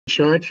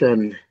Church,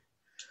 and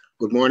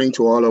good morning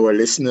to all our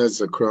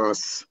listeners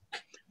across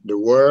the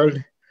world.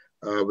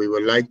 We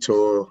would like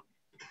to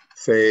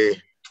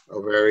say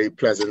a very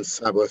pleasant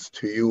Sabbath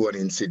to you, and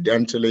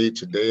incidentally,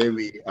 today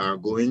we are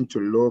going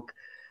to look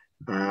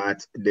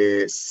at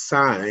the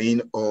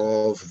sign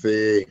of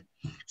the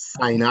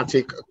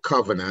Sinaitic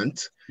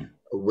covenant,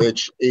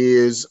 which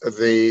is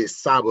the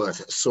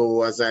Sabbath.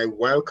 So, as I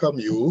welcome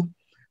you,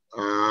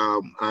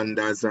 and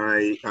as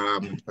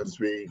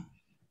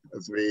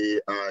we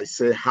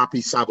say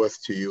happy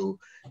Sabbath to you,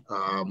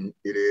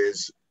 it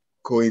is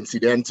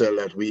coincidental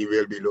that we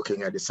will be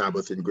looking at the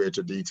Sabbath in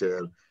greater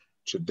detail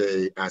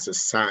today as a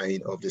sign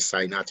of the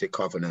Sinaitic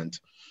covenant.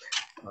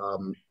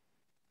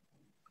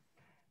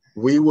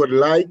 We would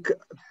like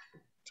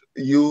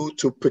you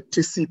to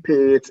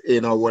participate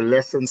in our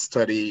lesson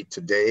study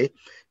today.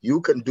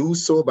 You can do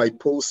so by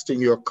posting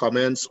your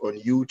comments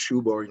on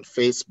YouTube or in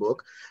Facebook,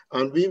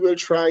 and we will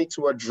try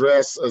to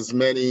address as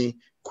many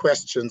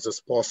questions as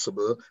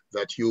possible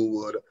that you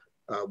would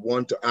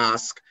want to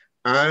ask,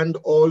 and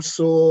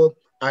also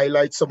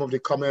highlight some of the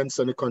comments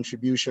and the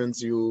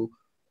contributions you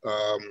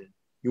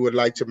would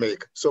like to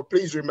make. So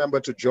please remember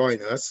to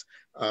join us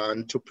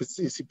and to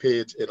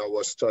participate in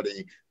our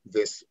study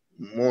this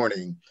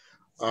morning.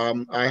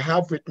 I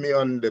have with me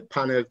on the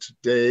panel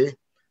today,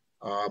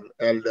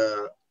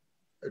 Elder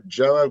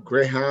Gerald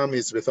Graham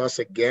is with us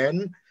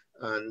again,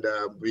 and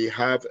we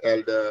have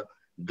Elder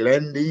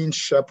Glendine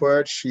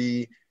Shepherd.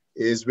 She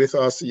is with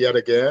us yet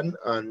again,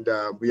 and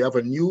we have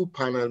a new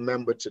panel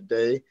member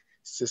today,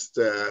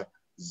 Sister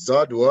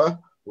Zodwa.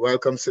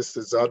 Welcome,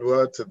 Sister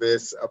Zodwa, to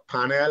this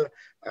panel,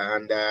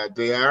 and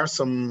there are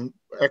some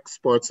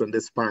experts on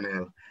this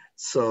panel,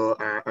 so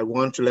I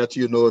want to let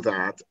you know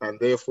that, and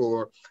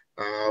therefore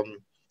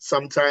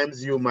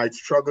sometimes you might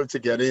struggle to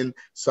get in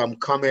some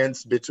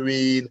comments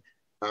between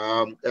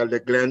Elder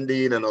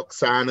Glendine and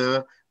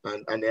Oksana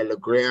and Elder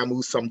Graham,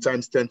 who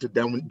sometimes tend to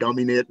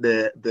dominate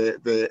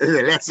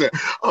the lesson.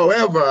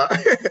 However,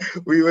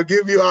 we will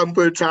give you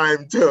ample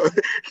time to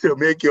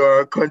make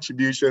your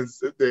contributions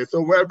today.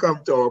 So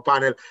welcome to our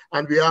panel.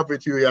 And we have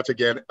with you yet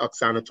again,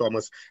 Oksana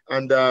Thomas.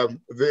 And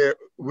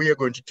we are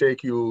going to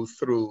take you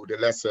through the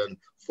lesson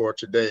for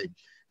today.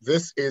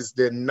 This is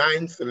the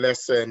 9th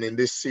lesson in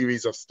this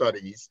series of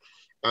studies.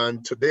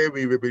 And today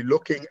we will be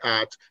looking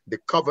at the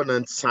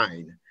covenant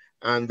sign.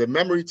 And the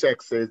memory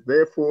text says,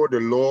 wherefore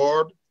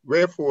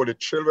the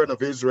children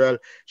of Israel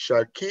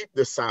shall keep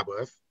the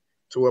Sabbath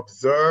to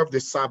observe the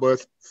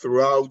Sabbath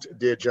throughout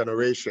their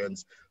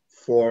generations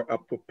for a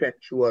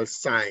perpetual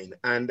sign.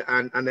 And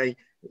I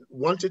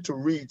wanted to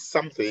read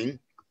something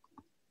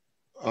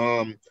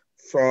from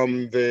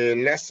the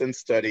lesson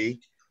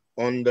study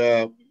on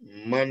the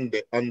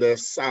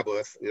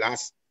Sabbath,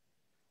 last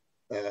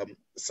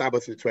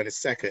Sabbath the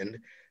 22nd,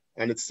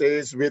 and it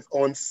says, with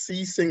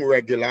unceasing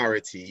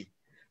regularity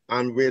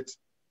and with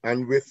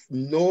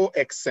no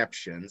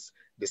exceptions,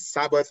 the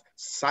Sabbath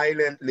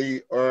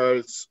silently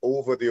hurls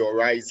over the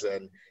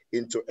horizon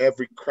into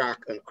every crack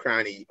and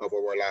cranny of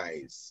our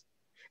lives.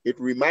 It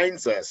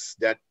reminds us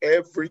that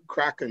every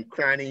crack and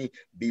cranny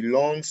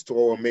belongs to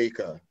our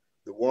Maker,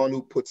 the one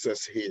who puts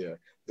us here,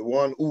 the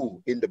one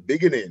who, in the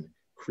beginning,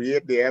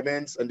 created the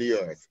heavens and the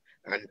earth,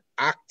 and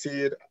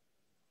acted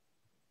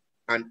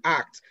an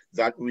act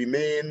that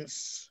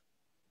remains.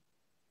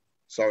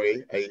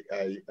 Sorry, I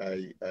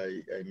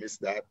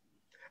missed that.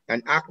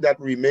 An act that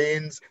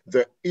remains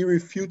the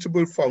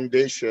irrefutable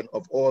foundation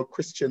of all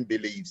Christian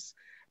beliefs,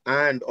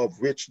 and of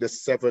which the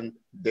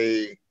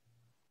 7-day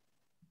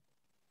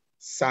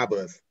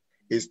Sabbath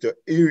is the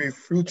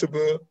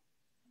irrefutable,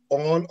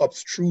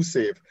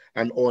 unobtrusive,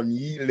 and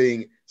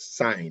unyielding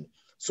sign.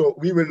 So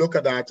we will look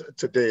at that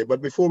today. But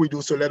before we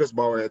do so, let us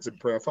bow our heads in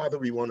prayer. Father,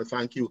 we want to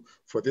thank you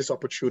for this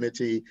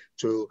opportunity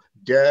to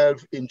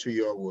delve into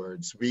your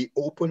words. We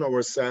open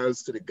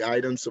ourselves to the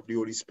guidance of the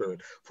Holy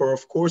Spirit. For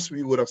of course,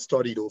 we would have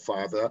studied, oh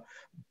Father,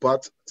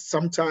 but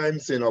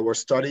sometimes in our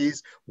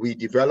studies, we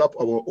develop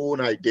our own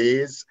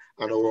ideas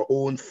and our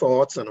own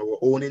thoughts and our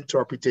own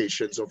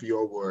interpretations of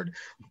your word,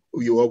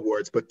 your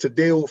words. But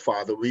today, oh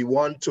Father, we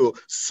want to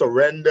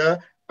surrender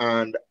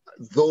and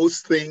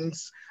those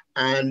things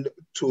and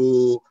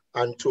to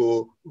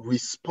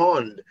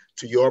respond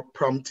to your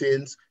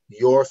promptings,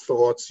 your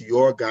thoughts,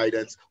 your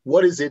guidance.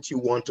 What is it you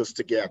want us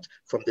to get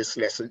from this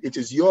lesson? It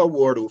is your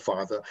word, oh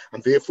Father,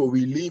 and therefore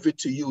we leave it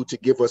to you to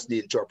give us the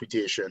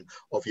interpretation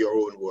of your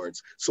own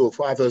words. So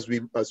Father,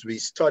 as we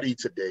study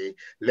today,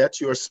 let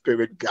your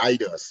Spirit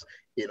guide us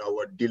in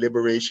our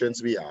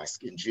deliberations, we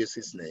ask in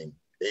Jesus' name.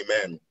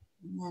 Amen.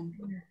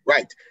 Amen.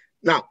 Right.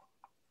 Now,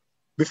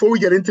 before we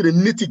get into the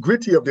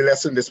nitty-gritty of the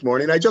lesson this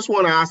morning, I just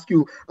want to ask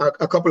you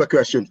a couple of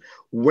questions.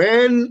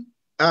 When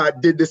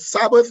did the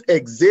Sabbath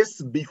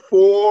exist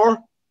before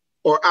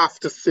or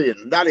after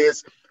sin? That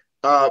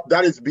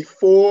is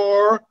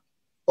before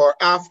or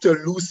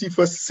after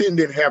Lucifer sinned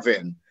in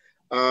heaven.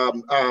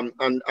 And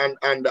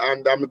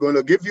I'm going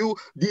to give you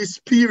these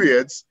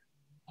periods,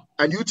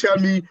 and you tell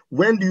me,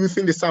 when do you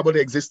think the Sabbath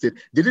existed?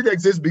 Did it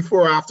exist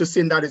before or after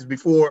sin? That is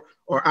before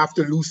or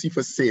after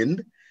Lucifer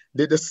sinned.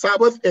 Did the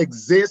Sabbath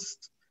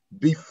exist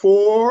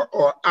before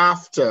or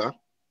after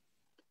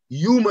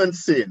human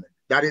sin?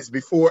 That is,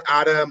 before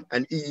Adam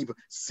and Eve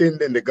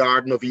sinned in the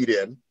Garden of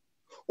Eden?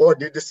 Or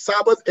did the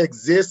Sabbath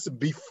exist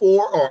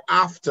before or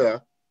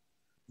after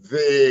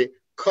the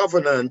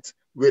covenant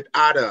with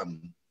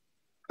Adam?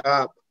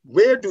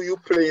 Where do you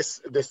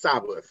place the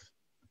Sabbath?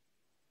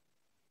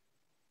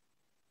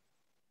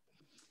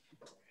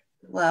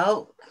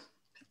 Well,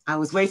 I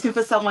was waiting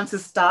for someone to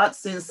start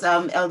since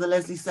Elder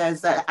Leslie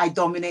says that I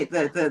dominate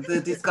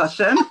the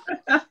discussion.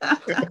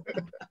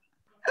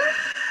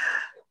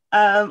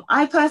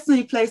 I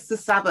personally place the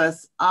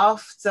Sabbath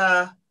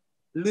after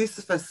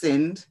Lucifer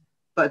sinned,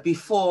 but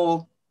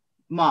before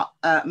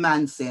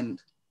man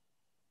sinned.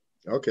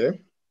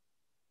 Okay.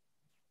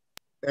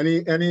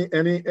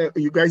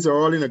 You guys are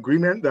all in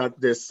agreement that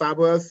the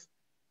Sabbath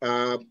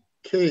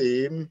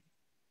came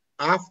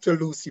after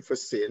Lucifer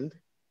sinned,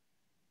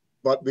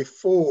 but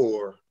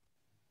before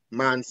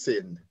man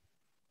sinned?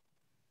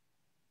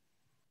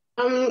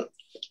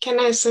 Can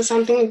I say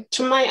something?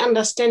 To my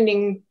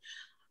understanding,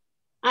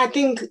 I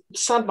think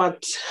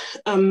Sabbath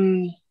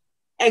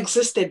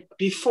existed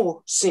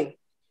before sin.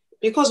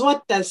 Because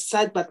what does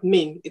Sabbath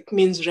mean? It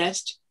means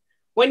rest.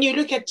 When you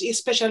look at,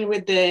 especially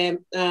with the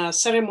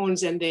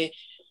ceremonies and the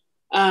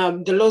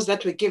laws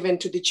that were given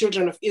to the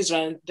children of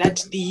Israel,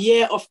 that the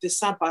year of the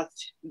Sabbath,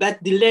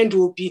 that the land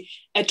will be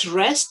at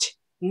rest,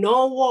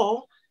 no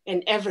war,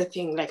 and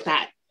everything like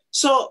that.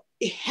 So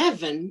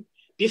heaven,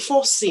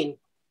 before sin,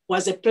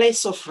 was a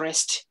place of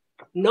rest.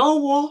 No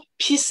war,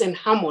 peace, and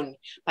harmony.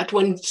 But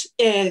when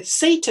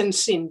Satan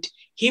sinned,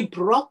 he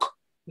broke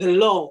the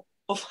law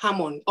of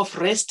harmony, of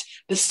rest.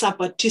 The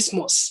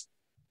Sabbatismos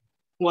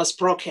was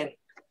broken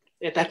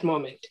at that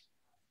moment.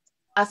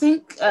 I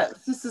think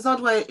Sister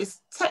Zodwa is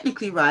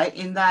technically right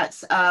in that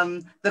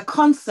the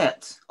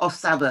concept of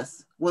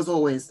Sabbath was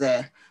always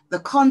there. The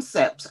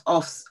concept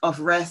of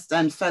rest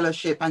and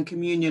fellowship and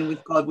communion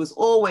with God was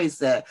always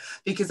there,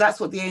 because that's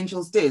what the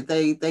angels did.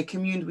 They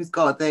communed with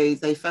God, they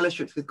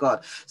fellowshiped with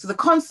God. So the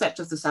concept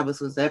of the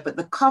Sabbath was there, but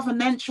the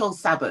covenantal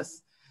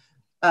Sabbath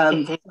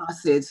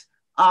started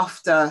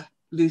after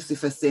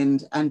Lucifer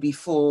sinned and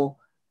before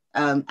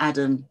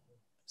Adam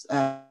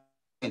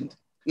sinned.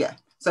 Yeah.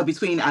 So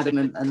between Adam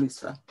and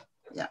Lucifer.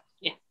 Yeah.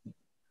 Yeah.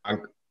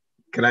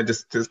 Can I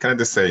just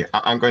say,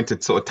 I'm going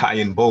to sort of tie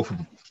in both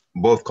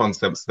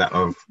concepts that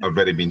have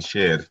already been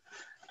shared.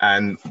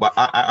 But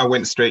I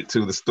went straight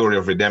to the story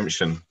of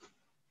redemption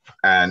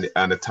and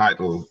the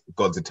title,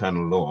 God's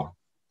Eternal Law.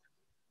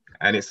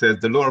 And it says,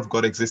 the law of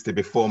God existed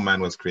before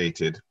man was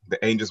created. The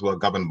angels were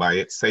governed by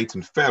it.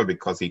 Satan fell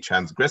because he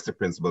transgressed the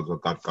principles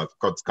of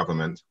God's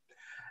government.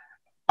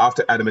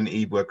 After Adam and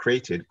Eve were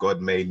created,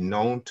 God made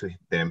known to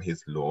them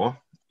his law.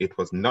 It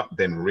was not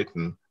then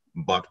written,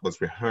 but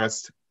was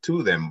rehearsed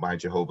to them by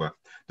Jehovah.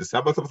 The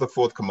Sabbath of the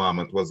fourth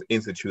commandment was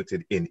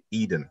instituted in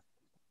Eden.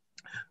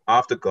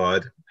 After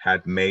God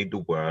had made the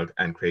world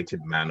and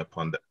created man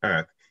upon the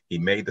earth, he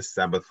made the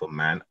Sabbath for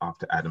man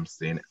after Adam's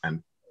sin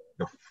after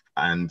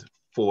Adam's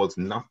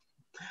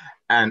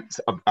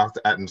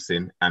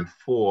sin and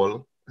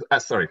fall.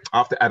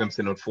 After Adam's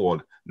sin and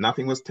fall,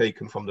 nothing was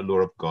taken from the law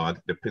of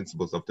God. The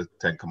principles of the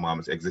Ten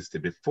Commandments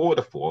existed before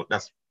the fall.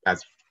 That's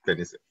as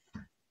Glennie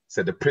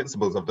said, the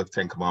principles of the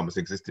Ten Commandments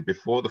existed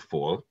before the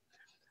fall,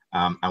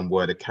 and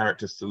were the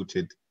character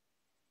suited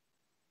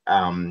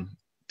to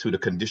the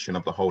condition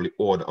of the holy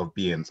order of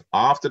beings.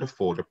 After the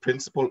fall, the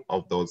principle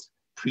of those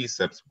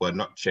precepts were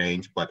not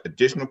changed, but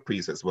additional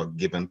precepts were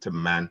given to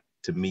man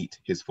to meet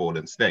his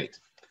fallen state.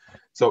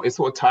 So it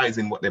sort of ties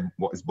in what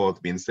is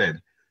both being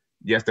said.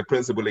 Yes, the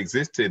principle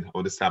existed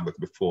of the Sabbath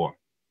before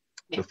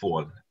the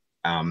fall,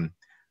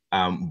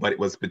 but it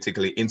was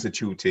particularly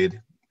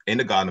instituted in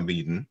the Garden of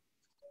Eden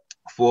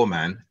for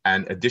man,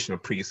 and additional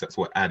precepts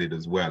were added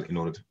as well in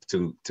order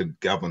to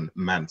govern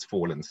man's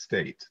fallen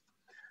state.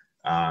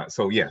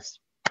 So yes,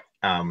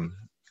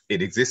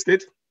 it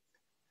existed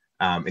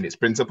in its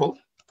principle.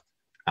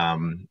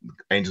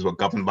 Angels were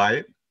governed by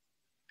it,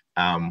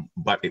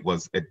 but it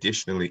was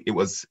additionally, it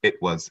was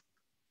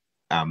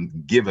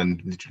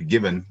literally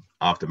given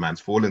after man's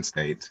fallen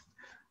state,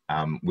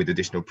 with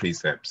additional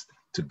precepts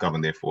to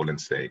govern their fallen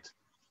state.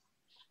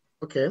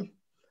 Okay,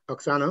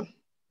 Oksana.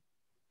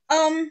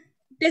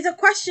 There's a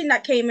question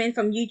that came in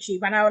from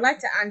YouTube, and I would like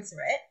to answer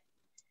it.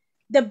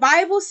 The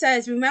Bible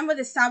says, remember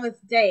the Sabbath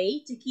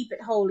day to keep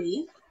it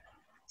holy.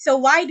 So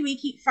why do we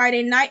keep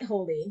Friday night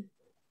holy?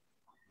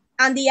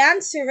 And the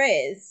answer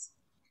is,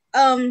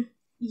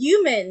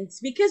 humans,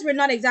 because we're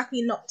not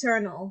exactly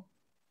nocturnal,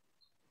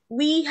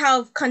 we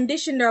have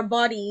conditioned our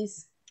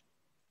bodies,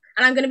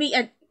 and I'm going to be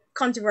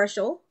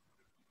controversial,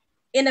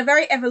 in a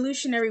very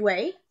evolutionary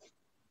way,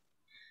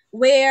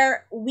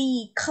 where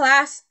we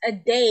class a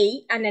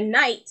day and a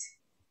night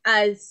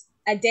as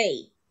a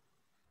day.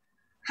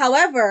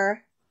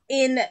 However,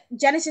 in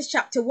Genesis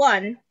chapter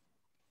 1,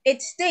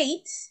 it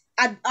states,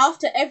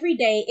 after every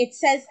day, it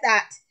says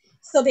that,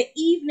 so the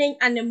evening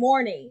and the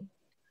morning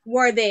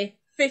were the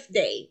fifth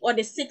day, or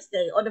the sixth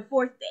day, or the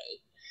fourth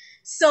day.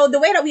 So the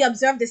way that we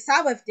observe the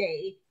Sabbath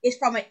day is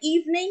from an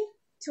evening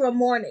to a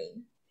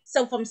morning.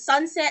 So from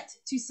sunset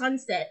to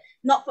sunset,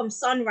 not from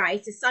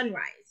sunrise to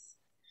sunrise.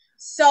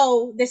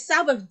 So the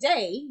Sabbath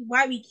day,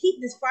 why we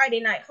keep this Friday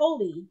night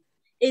holy,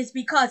 is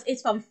because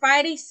it's from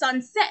Friday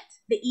sunset,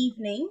 the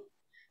evening,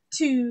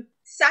 to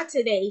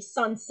Saturday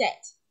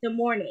sunset, the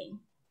morning.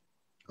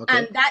 Okay.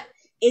 And that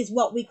is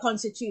what we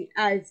constitute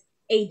as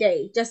a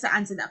day, just to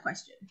answer that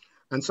question.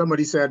 And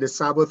somebody said the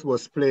Sabbath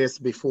was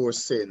placed before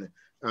sin,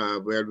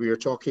 where we were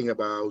talking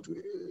about,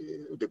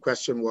 the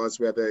question was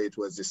whether it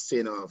was the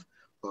sin of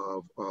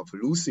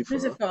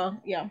Lucifer,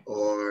 yeah,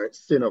 or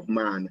sin of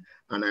man.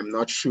 And I'm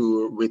not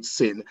sure which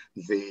sin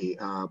the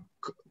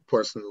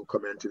person who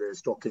commented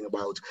is talking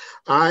about.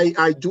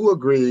 I do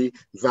agree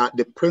that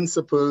the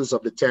principles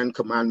of the Ten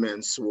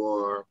Commandments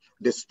were,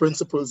 these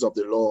principles of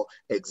the law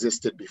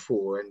existed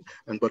before,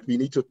 but we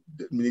need to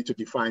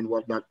define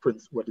what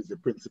is the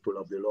principle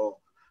of the law.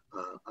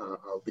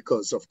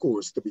 Because of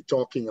course, to be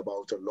talking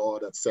about a law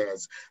that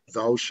says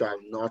thou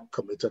shalt not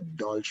commit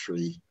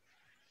adultery,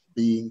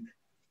 being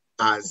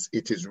as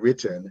it is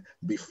written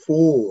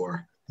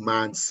before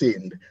man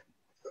sinned,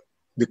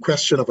 the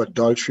question of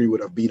adultery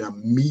would have been a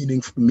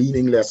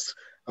meaningless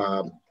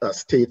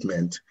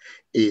statement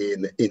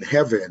in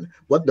heaven.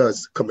 What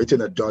does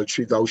committing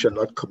adultery, thou shalt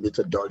not commit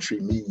adultery,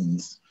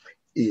 means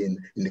in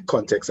the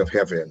context of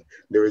heaven?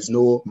 There is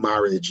no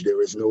marriage,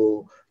 there is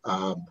no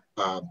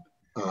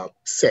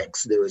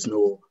sex, there is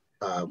no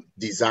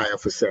desire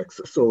for sex.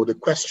 So the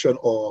question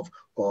of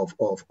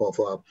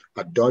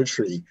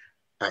adultery,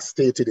 as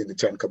stated in the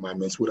Ten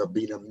Commandments, would have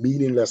been a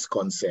meaningless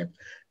concept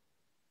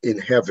in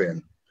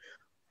heaven.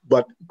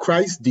 But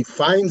Christ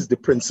defines the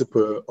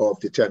principle of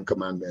the Ten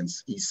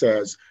Commandments. He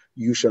says,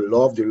 you shall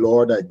love the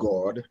Lord thy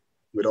God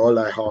with all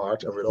thy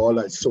heart and with all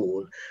thy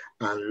soul,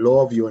 and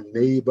love your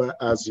neighbor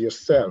as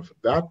yourself.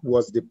 That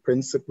was the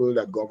principle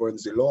that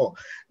governs the law.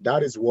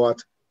 That is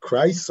what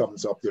Christ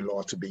sums up the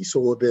law to be.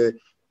 So the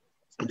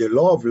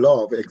law of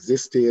love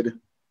existed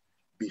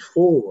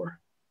before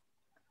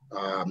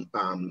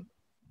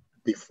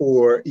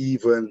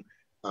even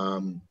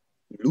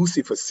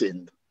Lucifer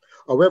sinned.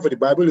 However, the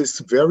Bible is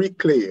very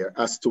clear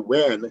as to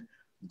when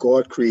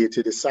God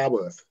created the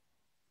Sabbath.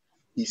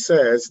 He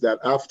says that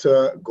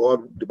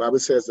the Bible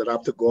says that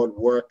after God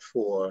worked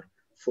for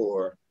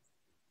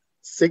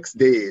 6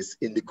 days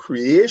in the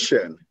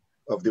creation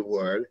of the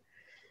world,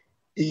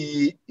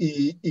 he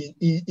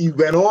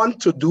went on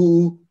to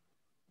do,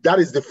 that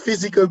is the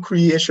physical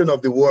creation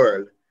of the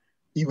world.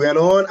 He went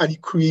on and he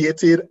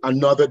created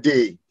another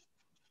day.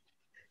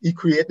 He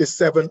created the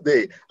seventh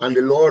day, and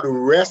the Lord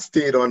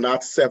rested on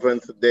that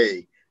seventh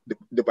day.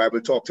 The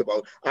Bible talks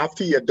about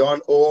after he had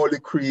done all the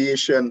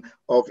creation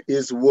of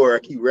his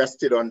work, he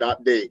rested on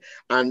that day.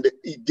 And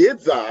he did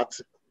that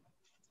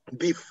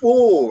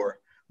before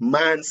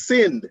man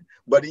sinned,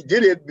 but he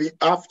did it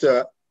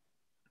after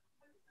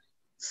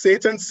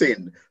Satan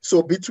sinned.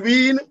 So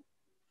between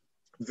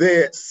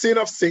the sin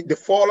of Satan, the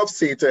fall of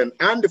Satan,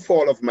 and the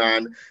fall of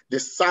man, the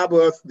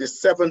Sabbath, the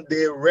seventh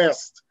day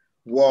rest,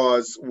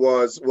 was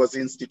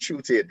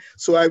instituted.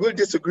 So I will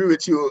disagree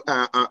with you,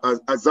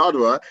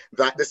 Azadwa,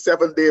 that the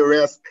 7 day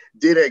rest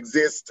did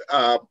exist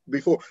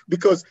before,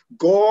 because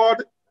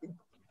God,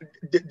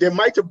 there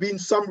might have been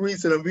some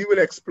reason, and we will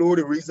explore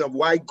the reason of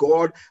why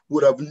God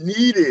would have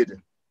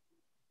needed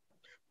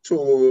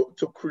to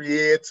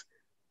create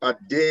a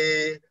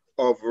day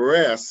of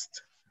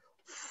rest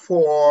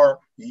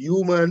for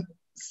humans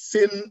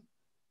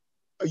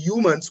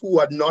who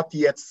had not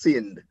yet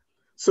sinned.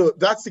 So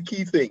that's the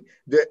key thing.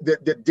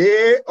 The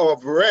day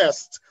of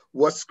rest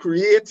was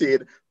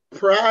created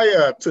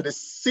prior to the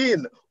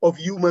sin of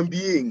human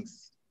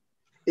beings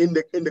in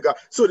the God.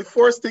 So the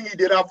first thing he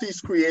did after his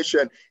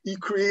creation, he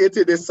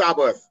created a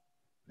Sabbath,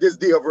 this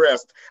day of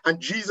rest. And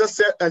Jesus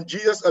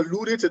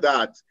alluded to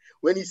that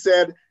when he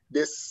said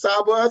the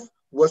Sabbath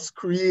was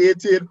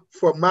created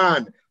for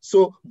man.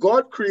 So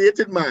God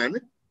created man,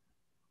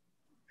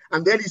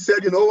 and then he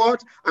said, you know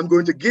what? I'm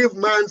going to give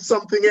man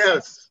something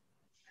else.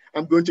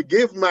 I'm going to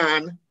give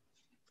man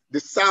the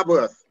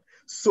Sabbath.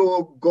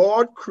 So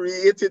God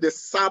created the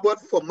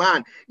Sabbath for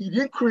man. He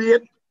didn't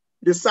create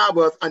the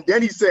Sabbath and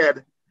then he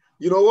said,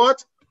 you know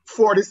what?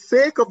 For the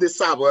sake of the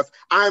Sabbath,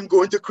 I'm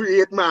going to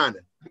create man.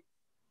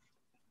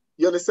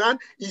 You understand?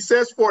 He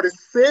says, for the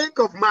sake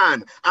of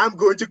man, I'm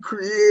going to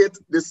create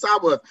the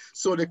Sabbath.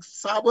 So the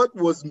Sabbath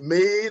was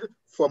made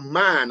for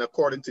man,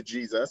 according to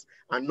Jesus,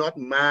 and not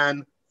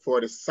man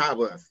for the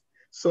Sabbath.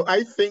 So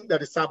I think that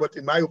the Sabbath,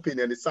 in my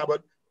opinion, the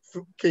Sabbath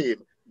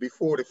came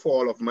before the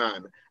fall of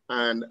man,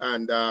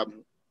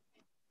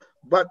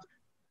 but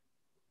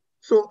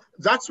so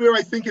that's where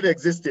I think it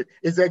existed.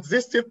 It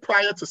existed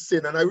prior to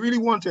sin, and I really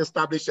want to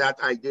establish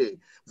that idea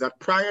that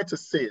prior to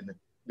sin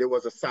there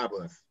was a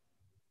Sabbath,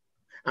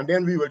 and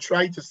then we will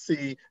try to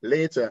see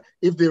later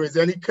if there is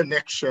any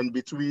connection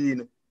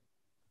between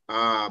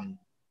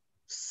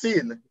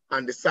sin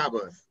and the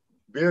Sabbath.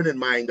 Bearing in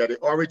mind that the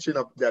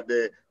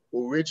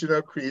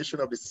original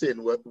creation of the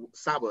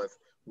Sabbath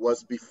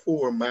was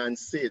before man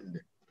sinned.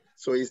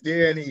 So is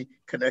there any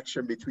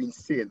connection between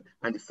sin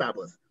and the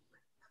Sabbath?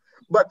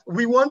 But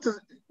we're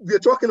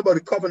talking about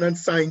the covenant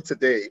sign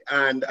today,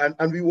 and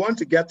we want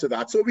to get to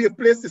that. So we have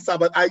placed the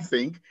Sabbath, I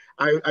think.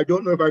 I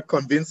don't know if I've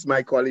convinced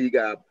my colleague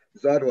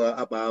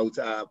Zodwa about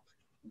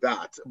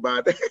that,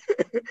 but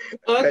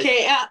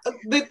okay.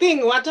 The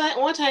thing, what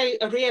I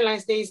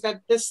realized is that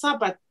the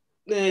Sabbath,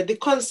 the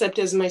concept,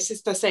 as my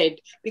sister said,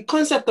 the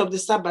concept of the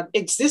Sabbath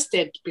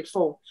existed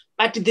before,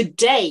 but the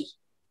day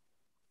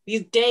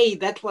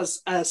that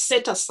was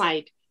set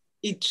aside,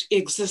 it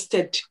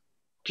existed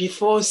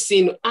before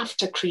sin,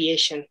 after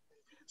creation.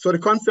 So the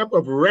concept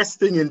of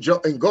resting in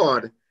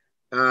God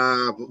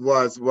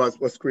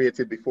was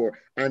created before,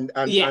 and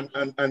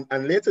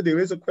later there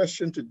is a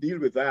question to deal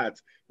with that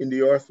in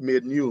the earth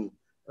made new,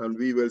 and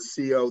we will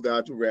see how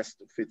that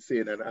rest fits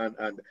in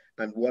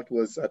and what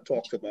was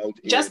talked about.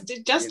 Just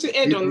to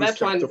add on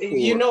that one, 4.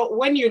 you know,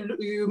 when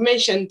you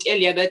mentioned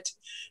earlier that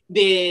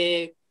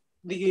the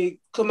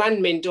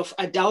commandment of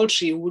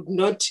adultery would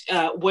not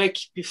work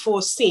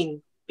before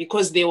sin,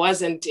 because there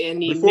wasn't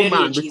any before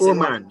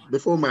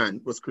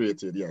man was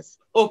created, yes.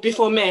 Or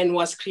before man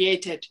was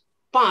created.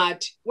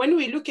 But when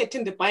we look at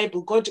in the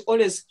Bible, God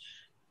always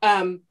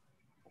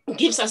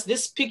gives us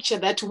this picture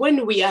that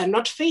when we are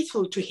not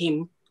faithful to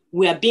him,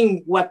 we're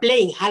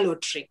playing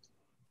harlotry.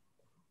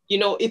 You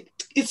know,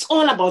 it's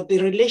all about the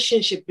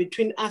relationship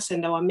between us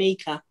and our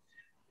maker,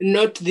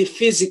 not the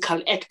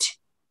physical act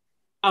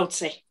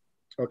outside.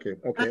 Okay.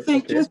 I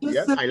think yes,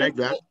 I like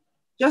that.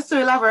 Just to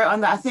elaborate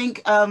on that, I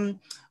think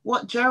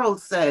what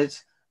Gerald said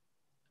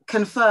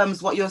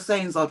confirms what you're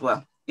saying,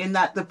 Zodwa, in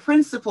that the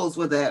principles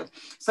were there.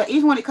 So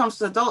even when it comes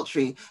to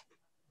adultery,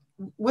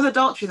 with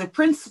adultery, the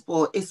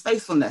principle is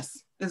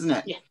faithfulness, isn't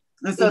it? Yeah.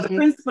 And so the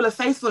principle of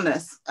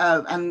faithfulness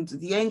and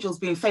the angels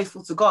being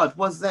faithful to God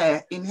was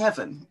there in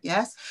heaven,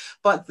 yes?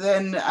 But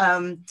then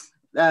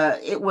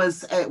it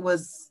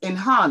was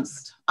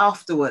enhanced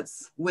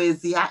afterwards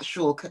with the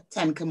actual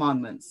 10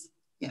 commandments.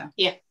 Yeah.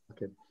 Yeah.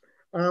 Okay.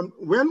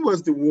 When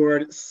was the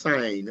word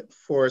sign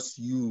first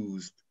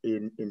used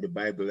in the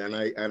Bible? And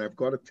I've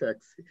got a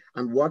text.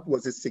 And what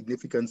was the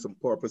significance and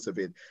purpose of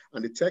it?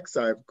 And the text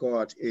I've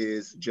got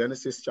is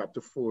Genesis chapter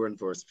 4 and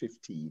verse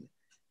 15.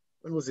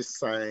 When was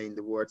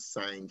the word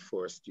sign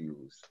first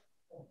used?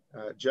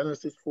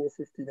 Genesis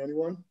 4:15,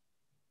 anyone?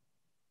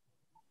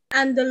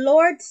 And the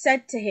Lord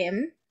said to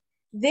him,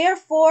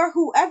 therefore,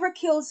 whoever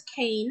kills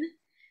Cain,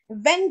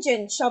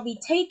 vengeance shall be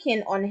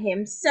taken on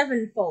him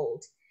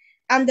sevenfold.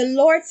 And the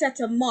Lord set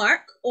a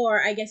mark,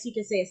 or I guess you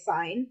could say a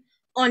sign,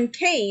 on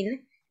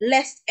Cain,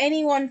 lest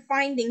anyone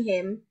finding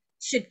him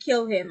should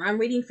kill him. I'm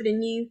reading for the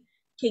New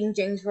King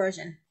James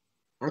Version.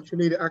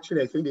 Actually,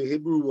 I think the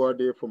Hebrew word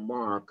there for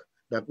mark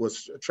that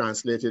was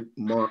translated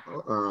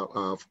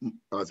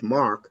as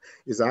mark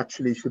is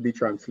actually should be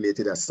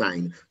translated as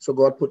sign. So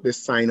God put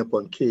this sign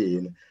upon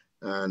Cain,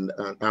 and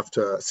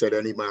after said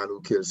any man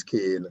who kills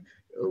Cain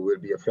will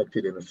be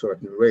affected in a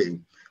certain way.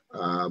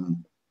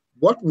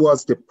 What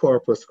was the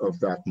purpose of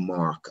that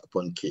mark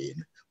upon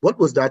Cain? What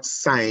was that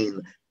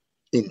sign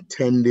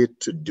intended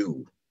to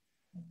do?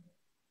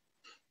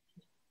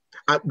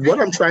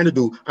 What I'm trying to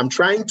do, I'm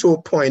trying to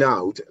point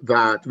out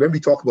that when we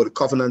talk about the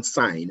covenant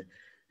sign,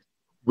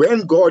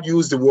 when God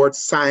used the word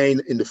sign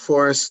in the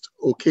first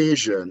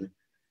occasion,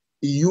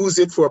 he used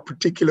it for a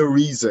particular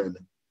reason.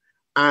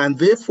 And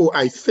therefore,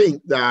 I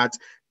think that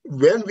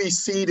when we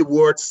see the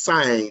word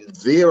sign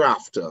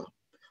thereafter,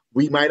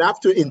 we might have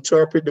to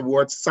interpret the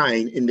word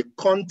sign in the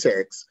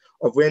context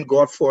of when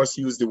God first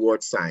used the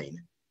word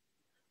sign.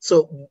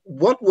 So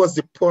what was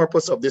the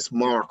purpose of this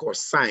mark or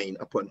sign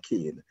upon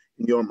Cain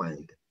in your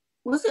mind?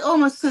 Was it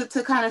almost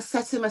to kind of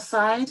set him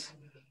aside?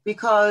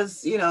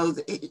 Because, you know,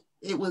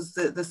 it was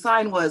the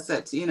sign was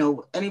that, you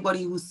know,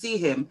 anybody who see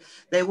him,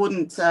 they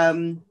wouldn't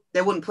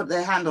put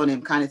their hand on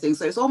him, kind of thing.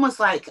 So it's almost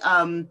like,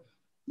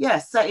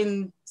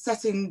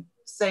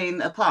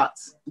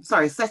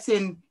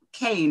 setting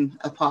Cain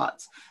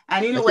apart.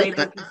 And in a way,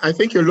 I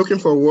think you're looking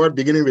for a word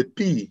beginning with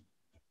P.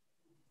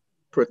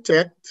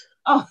 Protect.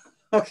 Oh,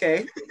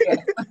 okay. Yeah.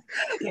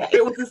 Yeah,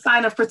 it was a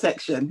sign of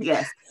protection.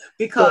 Yes,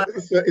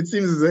 because so it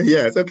seems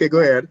yes. Okay, go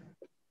ahead.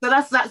 So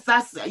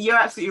that's you're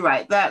absolutely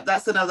right.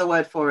 That's another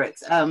word for it.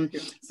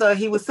 So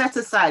he was set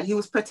aside. He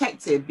was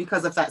protected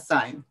because of that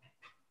sign.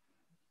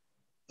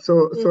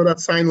 So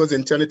that sign was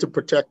intended to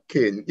protect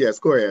Cain. Yes,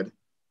 go ahead.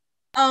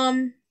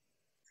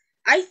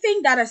 I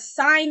think that a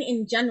sign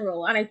in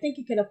general, and I think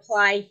it can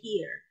apply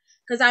here,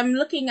 because I'm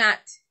looking at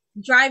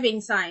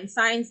driving signs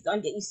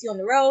that you see on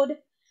the road.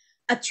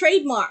 A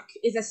trademark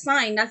is a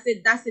sign. That's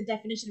the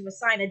definition of a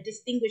sign, a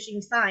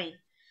distinguishing sign.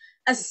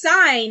 A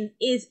sign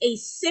is a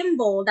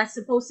symbol that's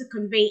supposed to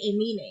convey a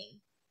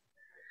meaning.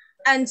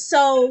 And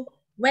so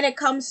when it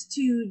comes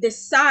to the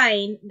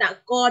sign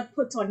that God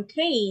put on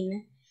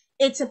Cain,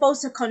 it's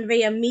supposed to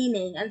convey a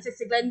meaning. And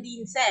Sister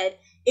Glendine said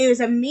it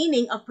was a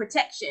meaning of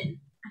protection.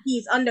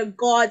 He's under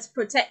God's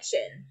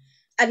protection.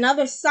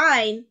 Another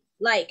sign,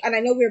 and I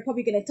know we're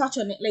probably going to touch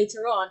on it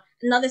later on,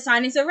 another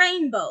sign is a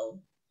rainbow.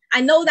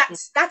 I know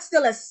that's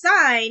still a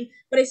sign,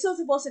 but it's still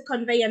supposed to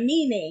convey a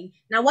meaning.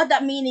 Now, what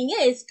that meaning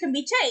is can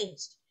be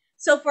changed.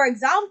 So, for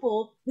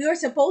example, we were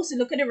supposed to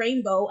look at a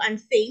rainbow and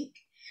think,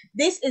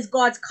 this is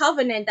God's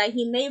covenant that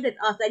he made with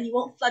us, that he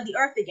won't flood the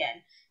earth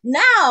again.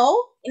 Now,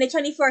 in the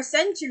 21st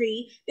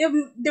century,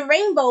 the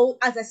rainbow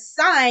as a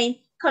sign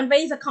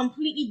conveys a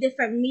completely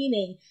different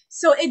meaning.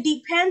 So it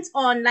depends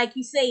on, like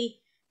you say,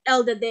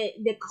 Elder,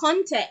 the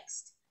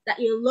context that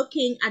you're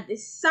looking at the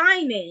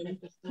sign in,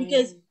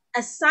 because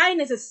a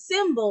sign is a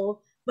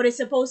symbol, but it's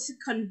supposed to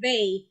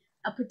convey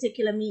a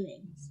particular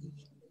meaning.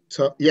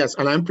 So, yes,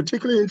 and I'm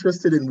particularly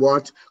interested in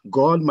what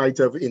God might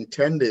have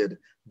intended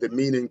the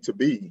meaning to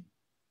be.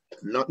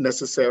 Not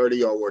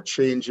necessarily our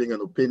changing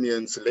and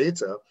opinions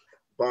later,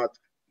 but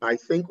I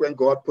think when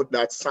God put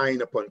that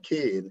sign upon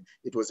Cain,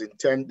 it was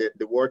intended,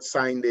 the word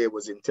sign there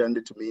was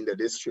intended to mean that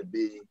this should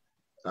be,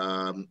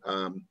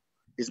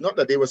 it's not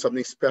that there was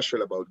something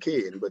special about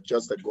Cain, but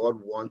just that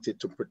God wanted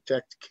to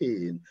protect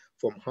Cain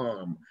from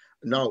harm.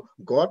 Now,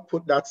 God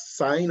put that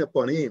sign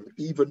upon him,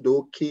 even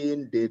though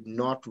Cain did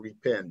not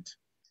repent.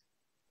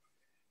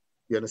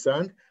 You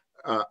understand?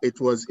 It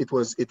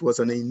was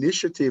an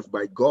initiative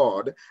by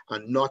God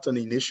and not an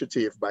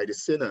initiative by the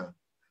sinner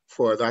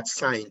for that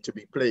sign to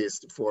be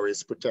placed for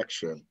his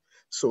protection.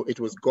 So it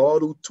was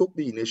God who took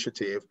the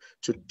initiative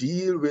to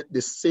deal with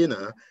the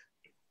sinner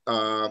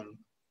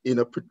in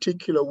a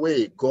particular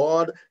way.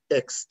 God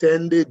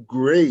extended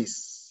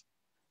grace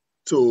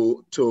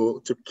to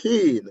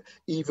Cain,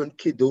 even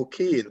though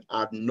Cain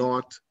had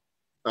not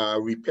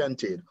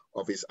repented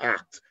of his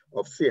act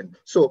of sin.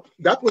 So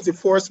that was the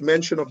first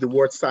mention of the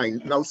word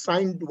sign. Now,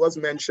 sign was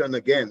mentioned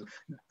again.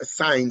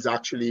 Signs,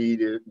 actually,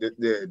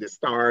 the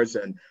stars,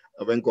 and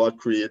when God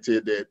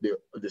created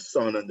the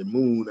sun and the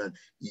moon, and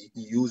he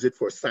used it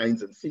for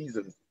signs and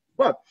seasons.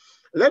 But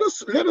let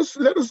us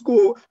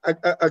go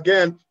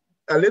again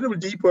a little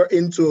deeper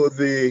into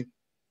the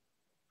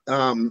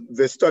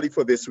study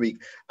for this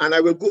week, and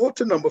I will go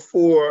to number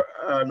 4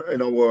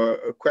 in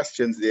our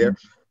questions there.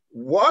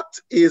 What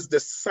is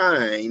the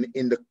sign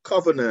in the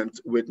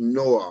covenant with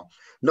Noah?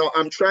 Now,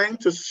 I'm trying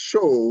to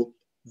show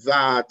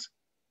that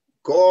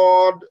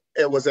God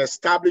was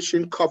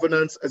establishing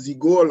covenants as he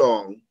go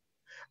along,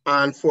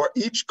 and for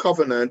each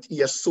covenant,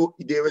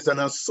 there is an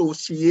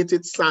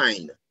associated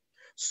sign.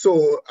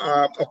 So,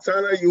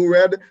 Oksana, you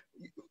read,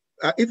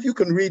 if you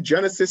can read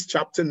Genesis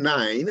chapter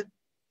 9,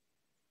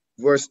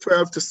 verse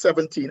 12 to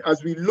 17,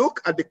 as we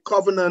look at the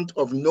covenant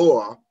of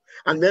Noah,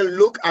 and then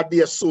look at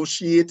the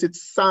associated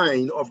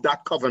sign of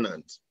that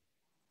covenant.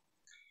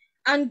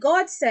 And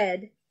God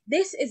said,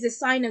 this is the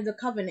sign of the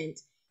covenant,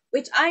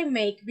 which I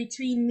make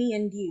between me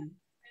and you,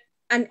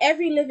 and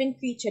every living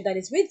creature that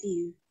is with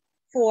you,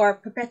 for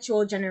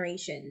perpetual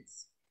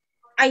generations.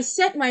 I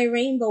set my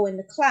rainbow in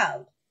the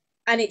cloud,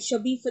 and it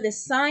shall be for the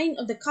sign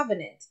of the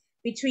covenant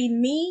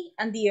between me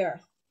and the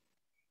earth.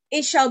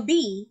 It shall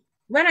be,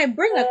 when I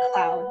bring a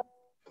cloud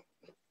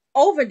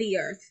over the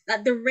earth,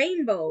 that the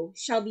rainbow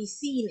shall be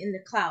seen in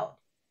the cloud.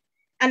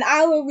 And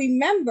I will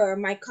remember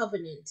my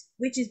covenant,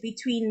 which is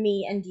between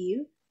me and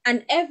you,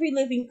 and every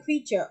living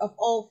creature of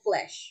all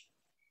flesh.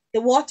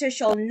 The water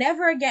shall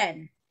never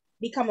again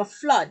become a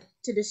flood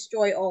to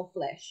destroy all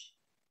flesh.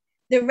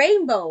 The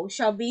rainbow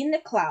shall be in the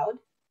cloud,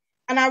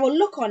 and I will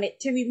look on it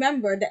to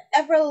remember the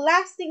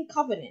everlasting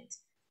covenant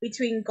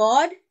between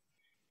God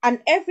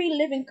and every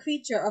living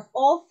creature of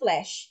all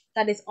flesh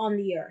that is on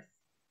the earth.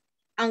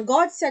 And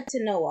God said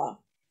to Noah,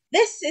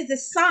 this is the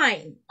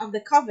sign of the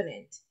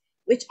covenant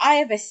which I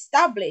have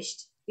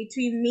established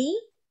between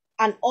me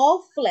and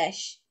all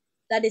flesh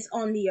that is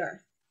on the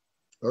earth.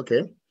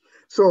 Okay.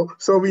 So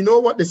we know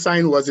what the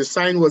sign was. The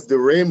sign was the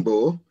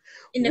rainbow.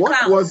 In the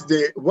cloud.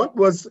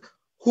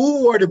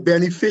 Who were the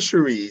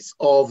beneficiaries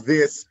of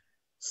this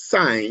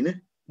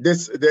sign,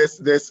 this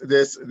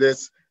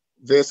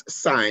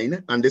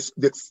sign, and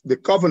the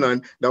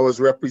covenant that was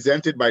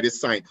represented by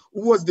this sign?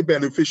 Who was the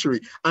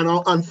beneficiary?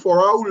 And for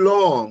how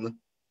long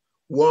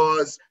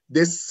was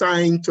this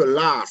sign to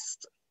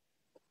last?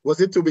 Was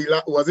it to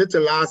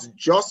last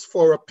just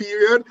for a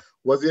period?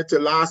 Was it to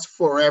last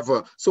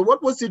forever? So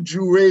what was the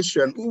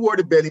duration? Who were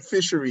the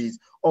beneficiaries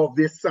of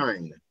this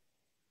sign?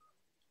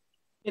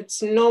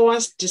 It's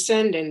Noah's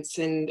descendants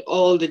and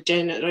all the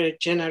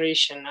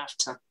generation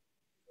after.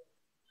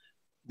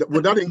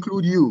 Would that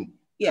include you?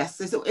 Yes,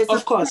 it's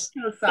of course.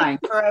 A sign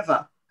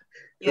forever.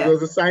 Yeah. It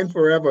was a sign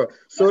forever.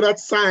 So that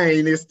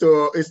sign is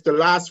to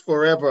last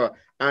forever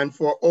and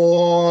for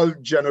all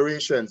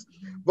generations.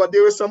 But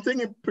there was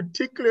something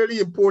particularly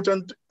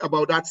important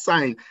about that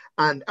sign.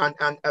 And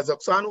as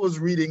Oksana was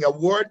reading, a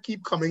word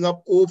keep coming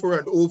up over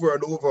and over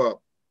and over.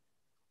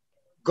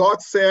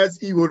 God says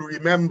he will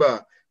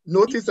remember.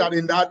 Notice that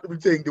in that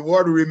thing, the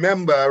word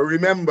remember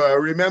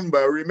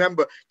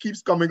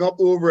keeps coming up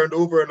over and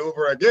over and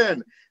over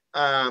again.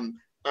 But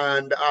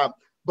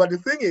the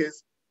thing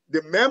is,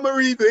 the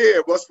memory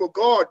there was for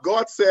God.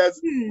 God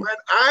says, when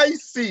I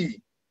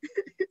see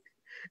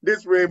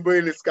this rainbow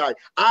in the sky,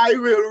 I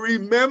will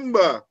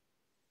remember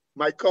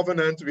my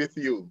covenant with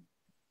you.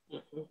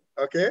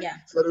 Okay? Yeah.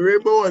 So the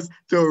rainbow was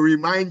to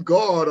remind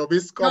God of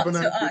his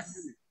covenant. Not to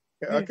us.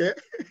 Okay?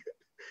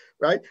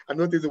 Right? And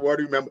notice the word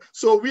remember.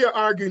 So we are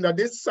arguing that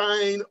this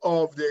sign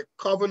of the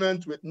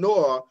covenant with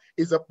Noah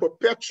is a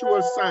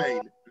perpetual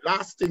sign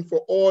lasting for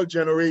all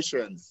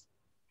generations.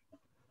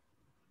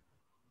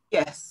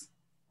 Yes.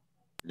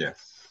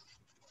 Yes.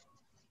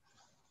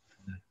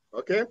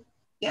 Okay?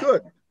 Yeah,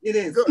 Good. it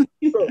is. Good.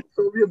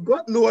 So we've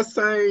got Noah's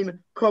sign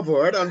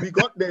covered, and we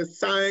got the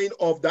sign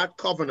of that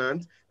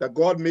covenant that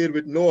God made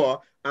with Noah,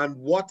 and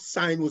what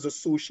sign was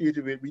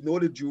associated with. We know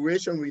the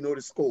duration, we know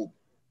the scope.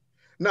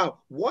 Now,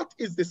 what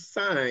is the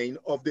sign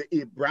of the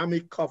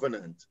Abrahamic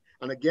covenant?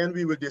 And again,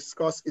 we will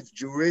discuss its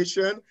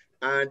duration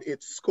and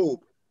its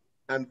scope.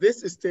 And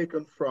this is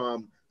taken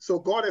from, so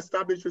God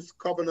established his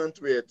covenant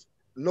with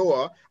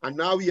Noah, and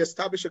now he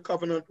established a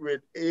covenant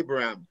with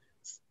Abraham.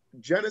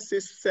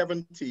 Genesis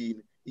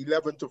 17,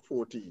 11 to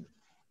 14.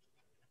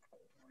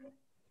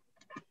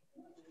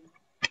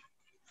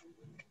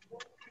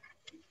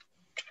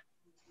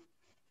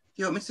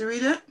 You want me to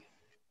read it?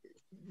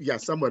 Yeah,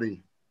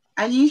 somebody.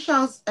 And ye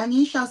shall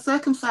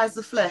circumcise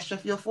the flesh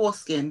of your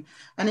foreskin,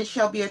 and it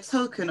shall be a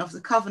token of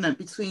the covenant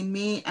between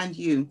me and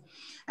you.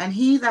 And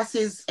he that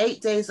is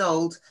 8 days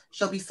old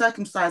shall be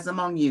circumcised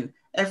among you,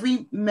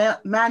 every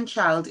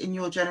man-child in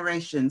your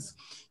generations.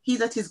 He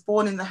that is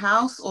born in the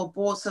house or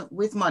bought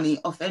with money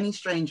of any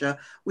stranger,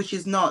 which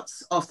is not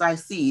of thy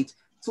seed.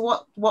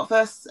 So what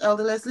verse,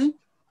 Elder Leslie?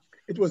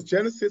 It was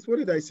Genesis, what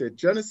did I say?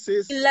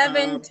 Genesis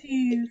 11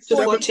 to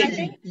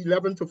 14.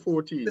 11 to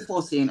 14. To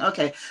 14,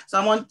 okay. So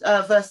I'm on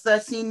verse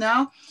 13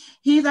 now.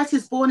 He that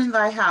is born in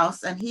thy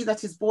house and he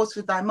that is bought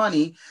with thy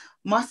money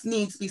must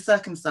needs be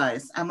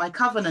circumcised, and my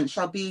covenant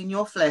shall be in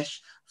your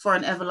flesh for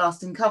an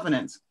everlasting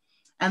covenant.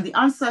 And the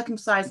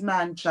uncircumcised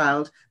man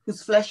child,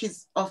 whose flesh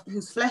of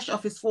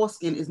his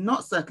foreskin is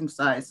not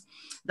circumcised,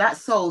 that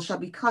soul shall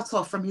be cut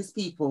off from his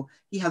people.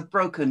 He hath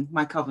broken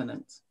my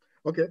covenant.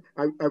 Okay,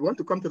 I want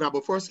to come to that,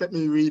 but first let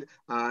me read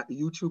a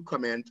YouTube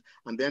comment,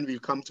 and then we'll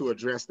come to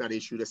address that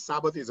issue. The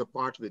Sabbath is a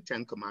part of the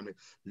 10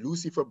 Commandments.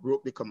 Lucifer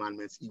broke the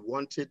commandments. He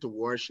wanted to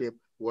worship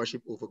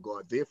over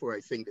God. Therefore, I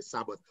think the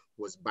Sabbath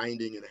was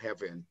binding in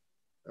heaven.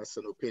 That's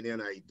an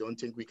opinion. I don't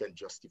think we can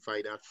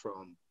justify that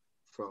from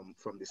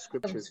the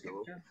scriptures,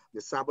 though.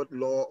 The Sabbath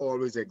law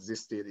always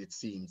existed, it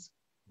seems,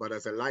 but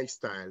as a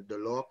lifestyle, the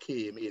law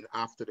came in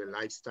after the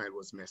lifestyle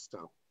was messed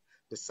up.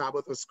 The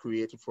Sabbath was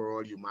created for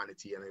all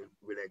humanity, and it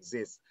will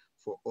exist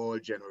for all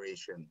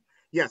generations.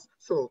 Yes,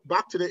 so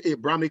back to the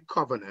Abrahamic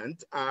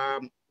covenant.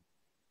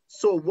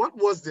 So what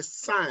was the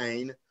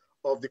sign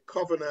of the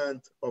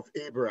covenant of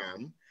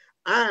Abraham,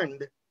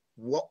 and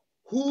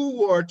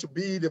who were to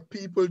be the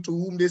people to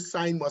whom this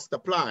sign must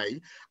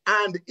apply?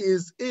 And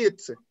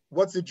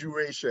what's the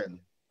duration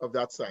of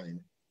that sign?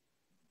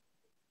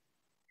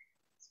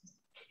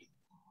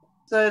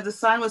 So the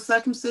sign was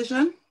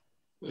circumcision?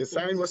 The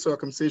sign was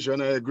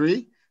circumcision. I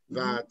agree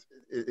that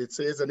it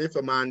says, and if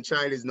a man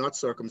child is not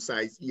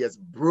circumcised, he has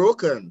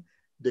broken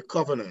the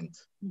covenant.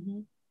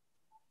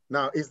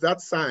 Now, is that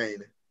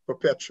sign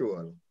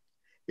perpetual?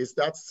 Is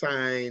that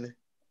sign,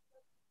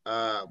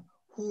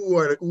 who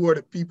are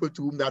the people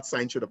to whom that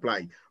sign should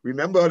apply?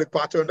 Remember the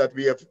pattern that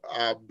we have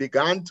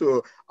begun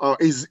to,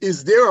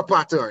 is there a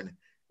pattern?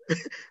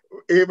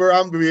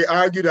 Abraham, we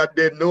argue that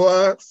the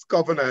Noah's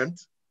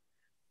covenant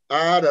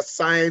are the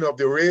sign of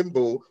the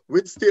rainbow,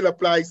 which still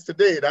applies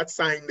today. That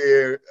sign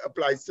there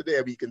applies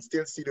today. We can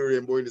still see the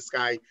rainbow in the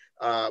sky.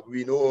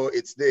 We know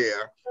it's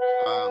there,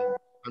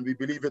 and we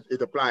believe it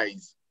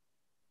applies.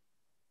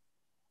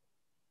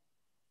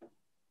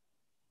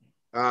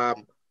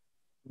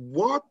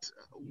 What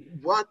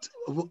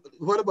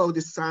about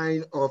the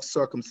sign of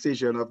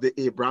circumcision of the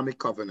Abrahamic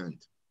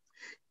covenant?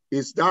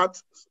 Is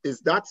that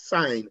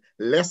sign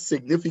less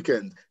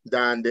significant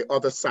than the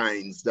other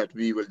signs that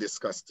we will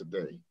discuss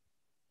today?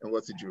 And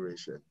what's the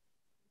duration?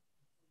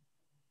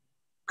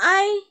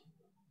 I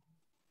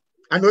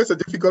know it's a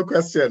difficult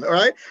question, all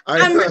right?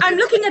 I'm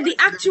looking at the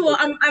actual,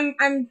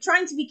 I'm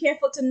trying to be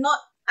careful to not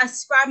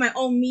ascribe my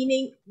own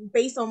meaning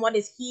based on what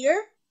is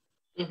here.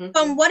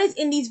 From what is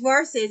in these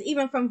verses,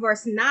 even from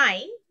verse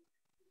 9,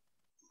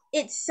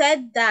 it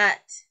said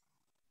that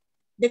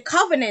the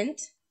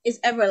covenant is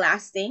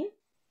everlasting.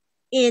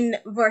 In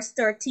verse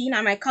 13,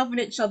 and my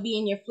covenant shall be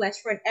in your flesh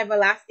for an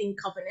everlasting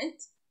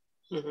covenant.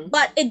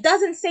 But it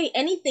doesn't say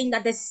anything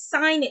that the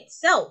sign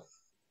itself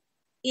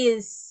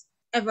is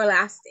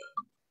everlasting.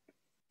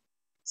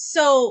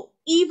 So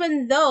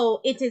even though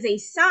it is a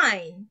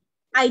sign,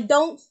 I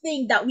don't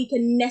think that we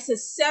can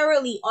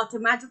necessarily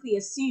automatically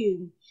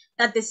assume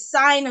that the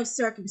sign of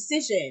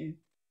circumcision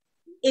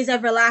is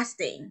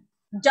everlasting.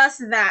 Just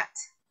that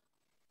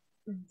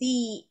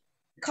the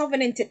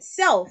covenant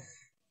itself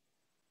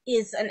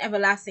is an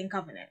everlasting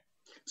covenant.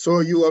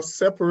 So you have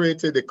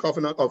separated the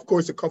covenant. Of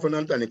course, the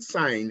covenant and its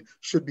sign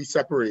should be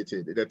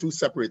separated. They're two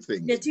separate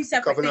things. They're two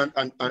separate things.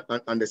 The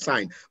covenant and the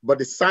sign. But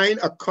the sign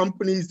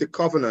accompanies the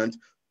covenant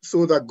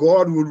so that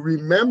God will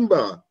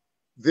remember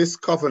this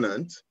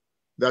covenant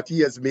that he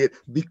has made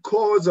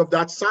because of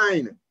that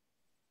sign.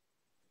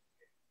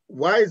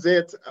 why is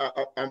it,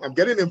 I'm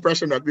getting the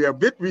impression that we are a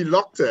bit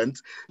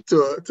reluctant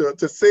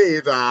to say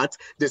that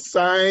the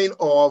sign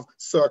of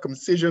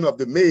circumcision of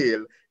the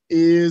male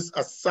is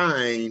a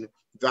sign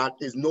that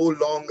is no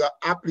longer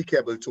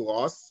applicable to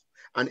us.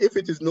 And if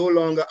it is no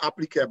longer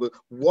applicable,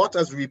 what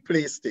has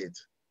replaced it?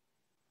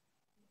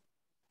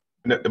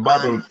 The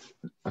Bible,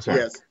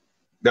 yes.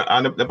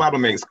 The Bible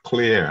makes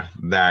clear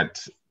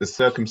that the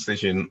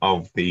circumcision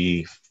of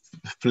the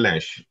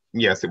flesh,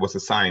 yes, it was a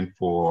sign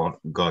for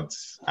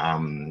God's,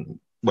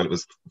 well, it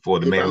was for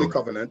the male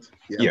covenant.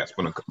 Yeah. Yes,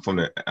 from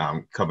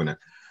the covenant,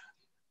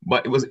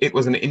 but it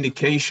was an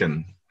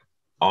indication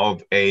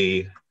of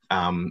a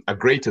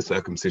greater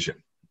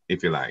circumcision,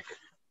 if you like,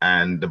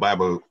 and the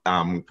Bible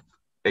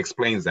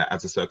explains that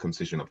as a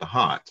circumcision of the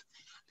heart.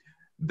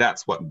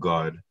 That's what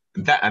God.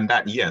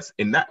 Yes,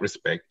 in that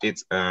respect,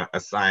 it's a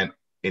sign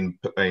in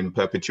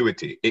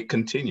perpetuity. It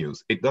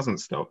continues. It doesn't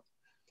stop.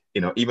 You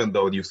know, even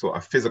though you saw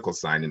a physical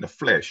sign in the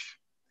flesh,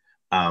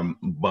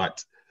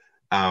 but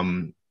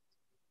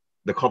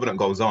the covenant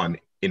goes on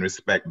in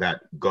respect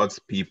that God's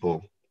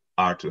people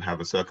are to have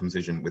a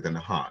circumcision within the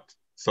heart.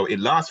 So it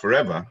lasts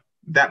forever.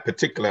 That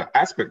particular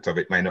aspect of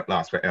it may not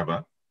last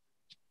forever,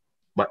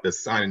 but the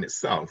sign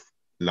itself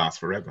lasts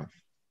forever.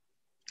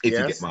 If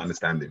you get my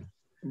understanding.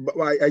 But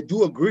I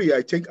do agree.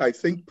 I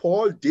think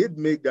Paul did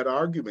make that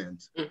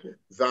argument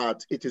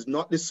that it is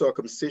not the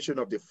circumcision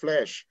of the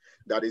flesh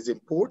that is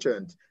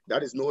important.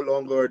 That is no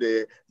longer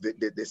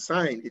the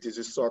sign. It is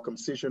the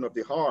circumcision of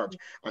the heart.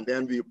 And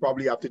then we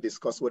probably have to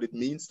discuss what it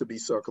means to be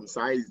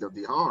circumcised of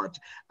the heart.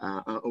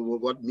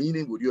 What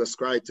meaning would you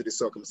ascribe to the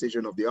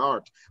circumcision of the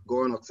heart?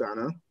 Go on,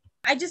 Oksana.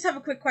 I just have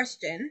a quick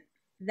question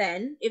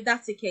then, if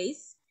that's the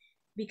case,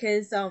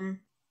 because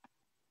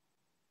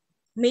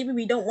maybe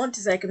we don't want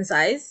to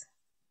circumcise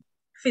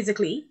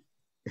physically.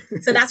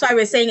 So that's why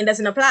we're saying it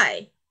doesn't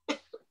apply.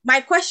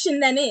 My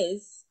question then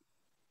is,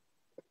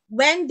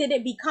 when did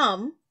it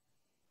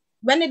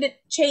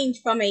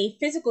change from a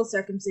physical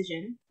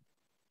circumcision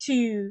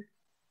to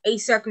a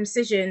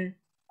circumcision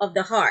of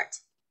the heart,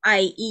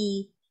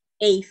 i.e.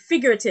 a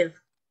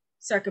figurative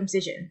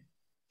circumcision?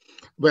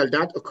 Well,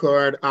 that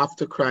occurred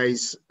after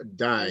Christ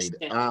died.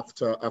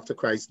 After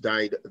Christ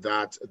died,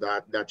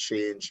 that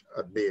change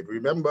had made.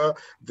 Remember,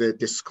 the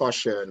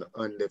discussion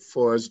on the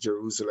First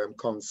Jerusalem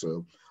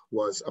Council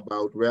was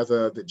about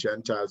whether the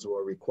Gentiles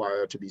were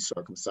required to be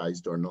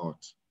circumcised or not.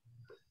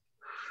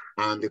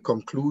 And the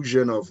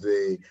conclusion of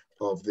the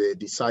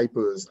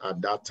disciples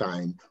at that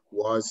time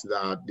was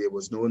that there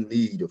was no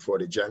need for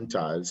the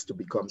Gentiles to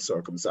become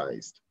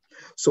circumcised.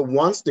 So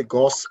once the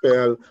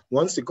gospel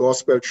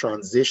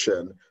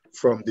transitioned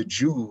from the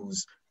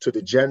Jews to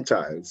the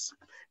Gentiles,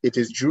 it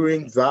is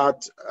during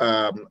that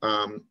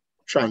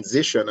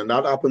transition, and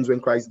that happens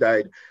when Christ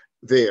died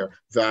there,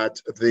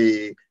 that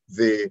the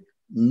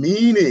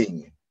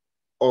meaning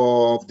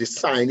of the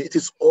sign, it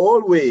is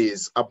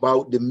always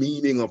about the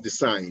meaning of the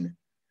sign.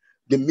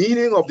 The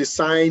meaning of the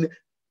sign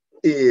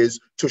is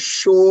to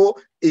show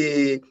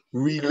a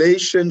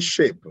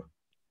relationship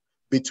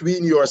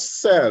between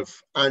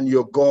yourself and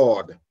your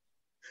God.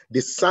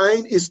 The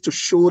sign is to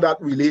show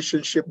that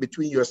relationship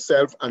between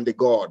yourself and the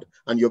God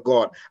and your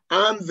God.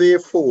 And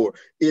therefore,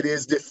 it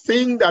is the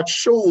thing that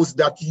shows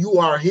that you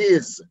are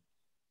his.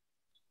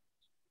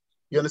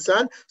 You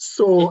understand?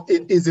 So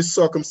it is the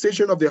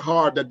circumcision of the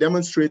heart that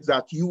demonstrates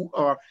that you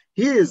are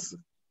his.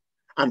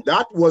 And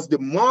that was the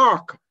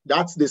mark,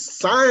 that's the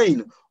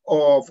sign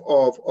of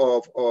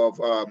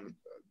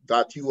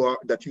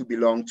that you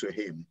belong to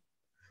him.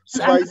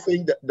 So I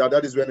think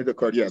that is when it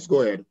occurred. Yes,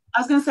 go ahead. I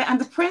was going to say, and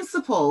the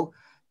principle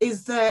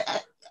is there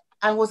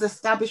and was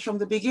established from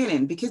the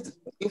beginning, because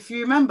if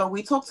you remember,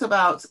 we talked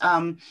about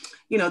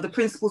the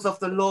principles of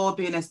the law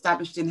being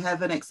established in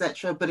heaven,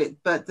 etc.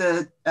 But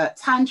the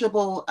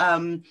tangible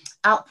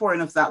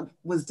outpouring of that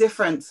was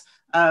different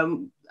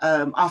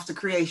after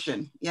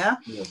creation. Yeah.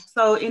 Yes.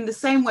 So in the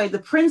same way, the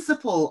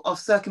principle of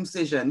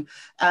circumcision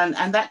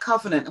and that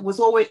covenant was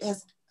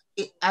always,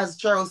 as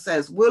Gerald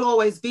says, will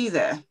always be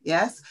there.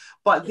 Yes.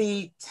 But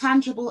the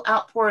tangible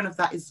outpouring of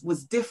that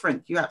was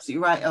different. You're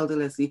absolutely right, Elder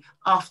Leslie,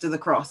 after the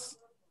cross.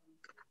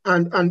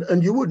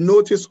 And you would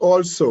notice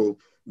also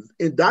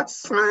in that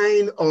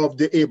sign of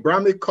the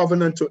Abrahamic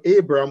covenant to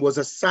Abraham was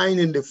a sign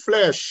in the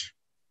flesh.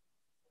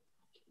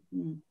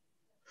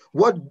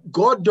 What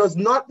God does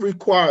not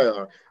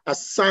require a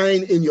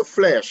sign in your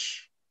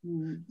flesh.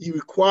 He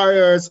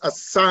requires a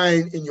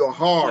sign in your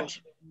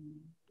heart.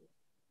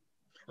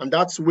 And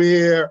that's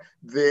where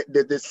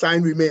the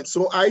sign remains.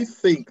 So I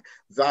think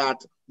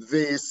that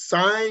the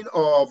sign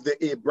of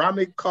the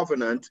Abrahamic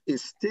covenant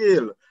is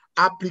still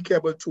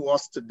applicable to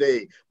us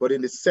today, but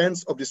in the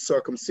sense of the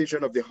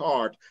circumcision of the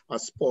heart,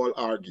 as Paul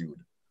argued,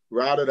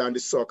 rather than the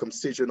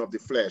circumcision of the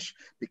flesh,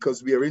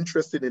 because we are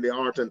interested in the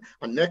heart. And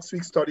next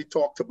week's study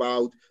talked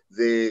about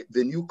the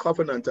new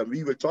covenant, and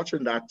we will touch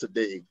on that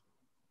today.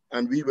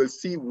 And we will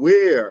see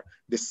where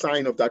the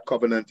sign of that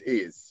covenant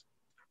is.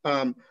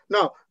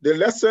 Now, the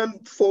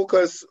lesson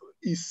focused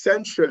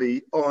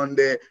essentially on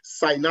the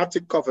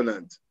Sinaitic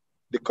covenant,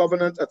 the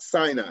covenant at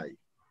Sinai.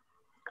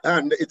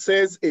 And it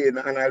says and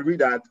I'll read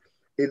that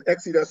in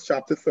Exodus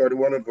chapter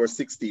 31 and verse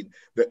 16,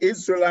 the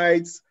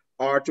Israelites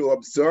are to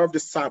observe the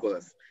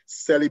Sabbath,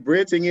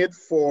 celebrating it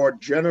for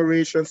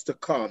generations to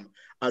come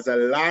as a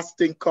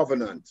lasting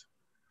covenant.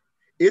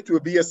 It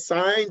will be a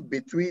sign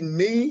between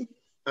me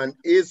and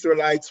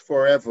Israelites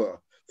forever.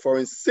 For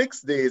in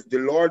 6 days the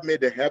Lord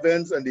made the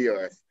heavens and the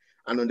earth,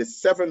 and on the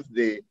seventh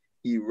day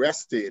he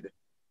rested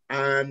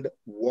and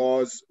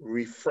was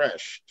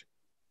refreshed.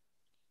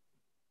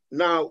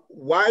 Now,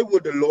 why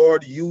would the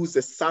Lord use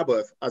the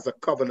Sabbath as a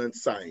covenant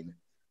sign?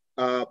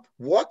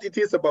 What it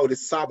is about the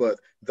Sabbath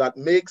that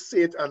makes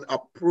it an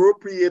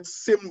appropriate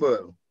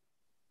symbol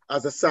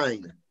as a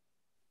sign?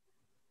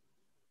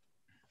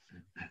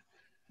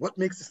 What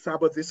makes the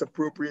Sabbath this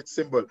appropriate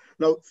symbol?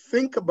 Now,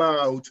 think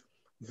about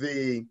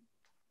the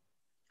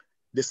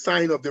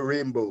sign of the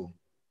rainbow.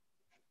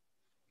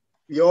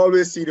 You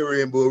always see the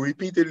rainbow.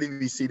 Repeatedly,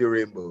 we see the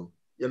rainbow.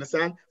 You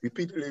understand?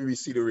 Repeatedly, we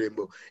see the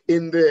rainbow.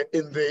 In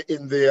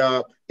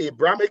the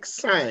Abrahamic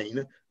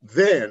sign,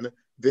 then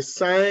the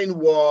sign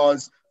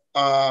was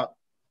a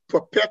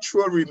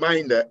perpetual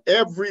reminder.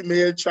 Every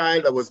male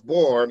child that was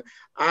born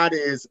had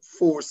his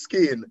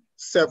foreskin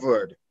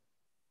severed.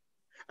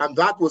 And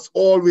that was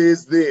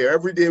always there.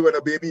 Every day when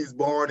a baby is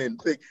born, and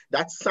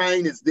that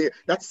sign is there.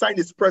 That sign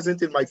is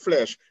present in my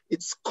flesh.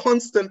 It's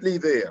constantly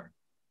there.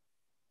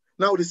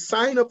 Now, the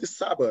sign of the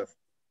Sabbath.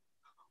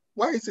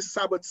 Why is the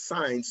Sabbath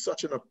sign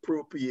such an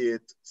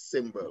appropriate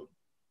symbol?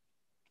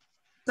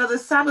 So the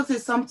Sabbath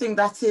is something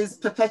that is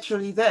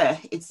perpetually there.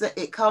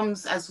 It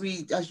comes as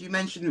you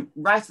mentioned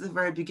right at the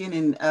very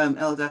beginning,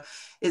 Elder.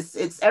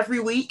 It's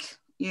every week.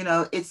 You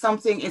know, it's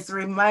a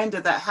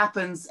reminder that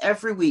happens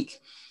every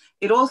week.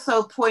 It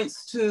also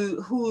points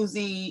to who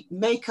the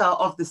maker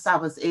of the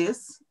Sabbath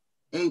is.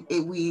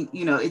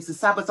 It's the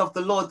Sabbath of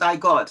the Lord thy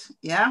God.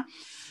 Yeah.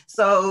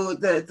 So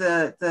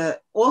the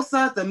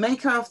author, the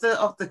maker of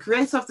the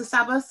creator of the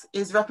Sabbath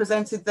is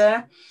represented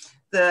there.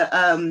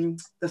 The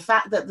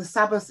fact that the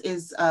Sabbath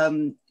is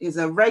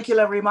a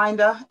regular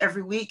reminder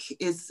every week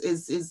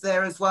is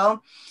there as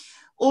well.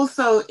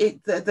 Also,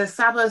 the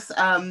Sabbath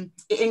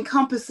it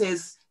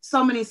encompasses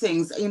so many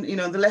things.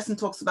 The lesson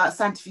talks about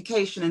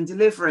sanctification and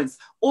deliverance.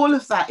 All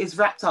of that is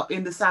wrapped up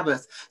in the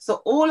Sabbath.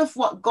 So all of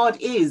what God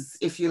is,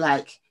 if you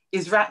like,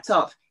 is wrapped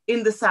up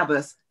in the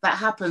Sabbath that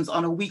happens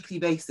on a weekly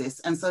basis.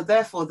 And so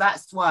therefore,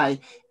 that's why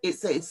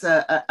it's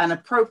an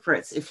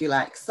appropriate, if you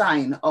like,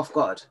 sign of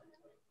God.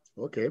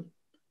 Okay.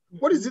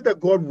 What is it that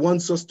God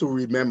wants us to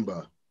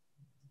remember?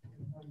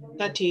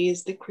 That he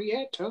is the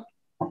creator.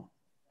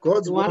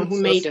 God the one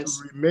who made us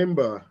to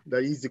remember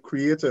that he's the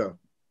creator.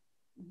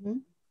 Mm-hmm.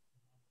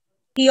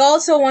 He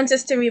also wants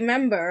us to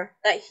remember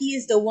that he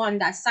is the one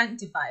that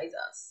sanctifies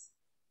us.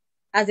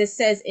 As it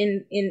says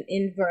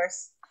in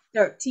verse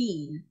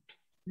 13,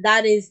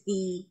 that is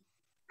the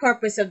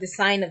purpose of the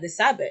sign of the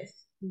Sabbath,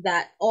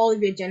 that all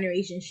of your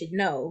generations should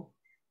know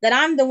that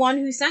I'm the one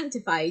who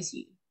sanctifies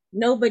you.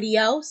 Nobody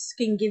else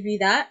can give you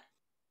that.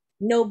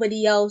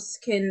 Nobody else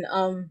can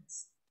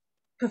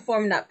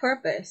perform that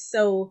purpose.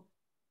 So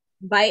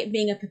by it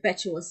being a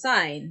perpetual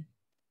sign,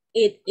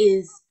 it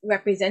is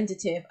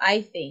representative,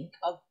 I think,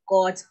 of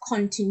God's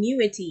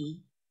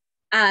continuity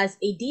as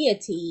a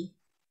deity,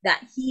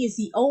 that he is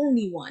the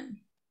only one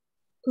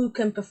who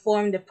can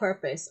perform the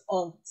purpose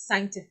of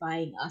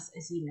sanctifying us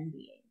as human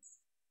beings.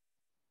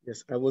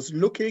 Yes, I was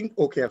looking,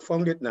 okay, I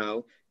found it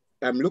now.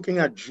 I'm looking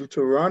at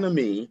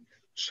Deuteronomy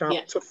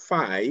chapter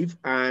 5,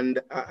 and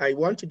I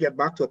want to get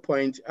back to a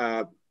point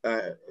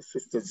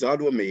Sister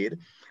Zadwa made.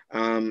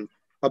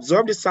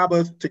 Observe the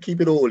Sabbath to keep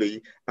it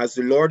holy, as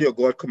the Lord your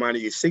God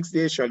commanded you. 6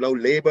 days shall thou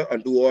labor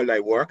and do all thy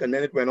work. And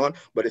then it went on,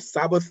 but the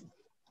Sabbath,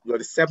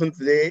 the seventh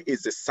day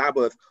is the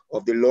Sabbath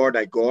of the Lord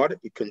thy God.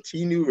 You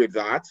continue with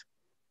that.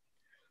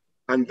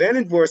 And then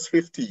in verse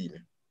 15,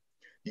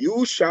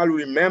 you shall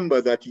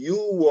remember that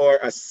you were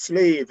a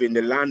slave in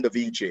the land of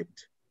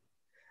Egypt,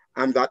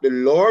 and that the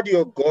Lord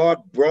your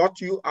God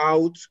brought you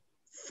out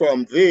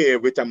from there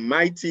with a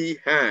mighty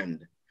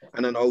hand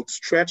and an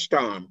outstretched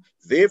arm.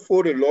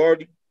 Therefore the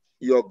Lord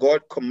your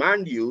God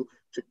command you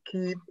to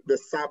keep the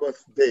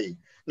Sabbath day.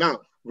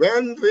 Now,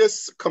 when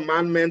this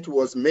commandment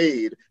was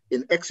made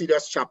in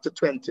Exodus chapter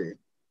 20,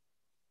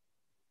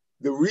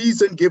 the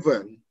reason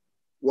given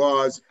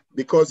was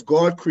because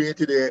God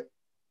created the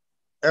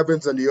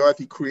heavens and the earth.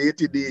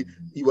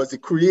 He was the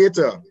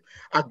creator.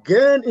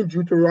 Again, in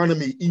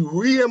Deuteronomy, he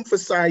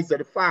re-emphasized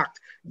the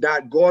fact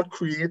that God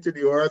created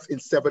the earth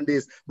in 7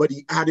 days, but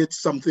he added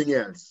something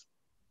else.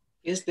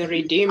 Is the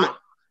Redeemer.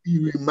 He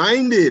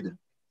reminded,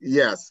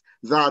 yes,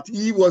 that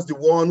he was the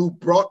one who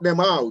brought them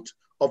out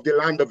of the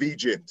land of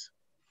Egypt.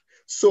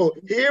 So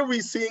here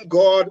we see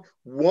God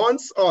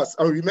wants us,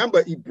 and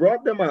remember, he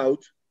brought them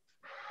out,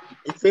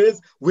 it says,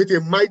 with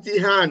a mighty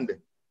hand.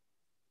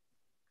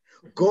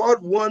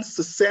 God wants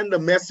to send a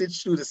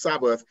message through the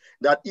Sabbath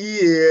that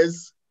he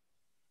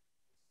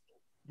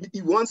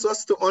wants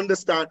us to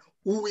understand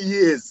who he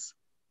is.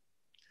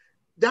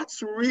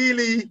 That's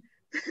really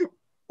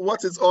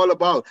what it's all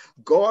about.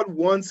 God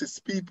wants his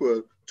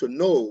people to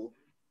know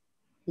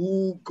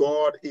who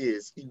God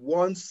is. He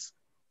wants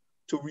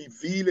to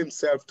reveal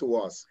himself to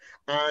us.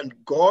 And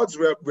God's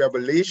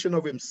revelation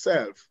of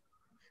himself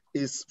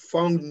is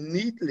found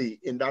neatly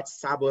in that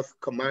Sabbath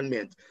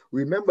commandment.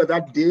 Remember,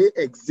 that day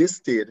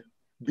existed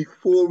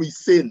before we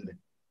sinned.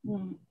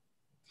 Mm.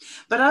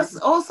 But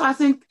also, I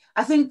think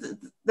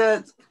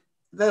the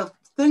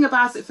thing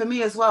about it for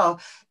me as well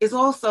is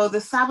also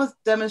the Sabbath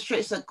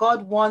demonstrates that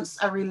God wants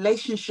a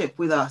relationship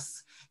with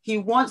us. He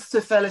wants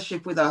to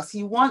fellowship with us.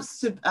 He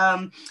wants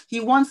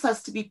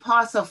us to be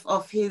part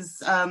of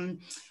his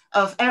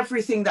of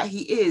everything that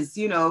he is.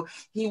 You know,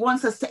 he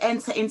wants us to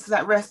enter into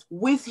that rest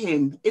with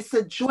him. It's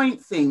a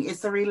joint thing.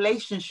 It's a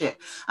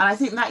relationship, and I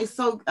think that is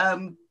so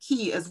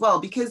key as well,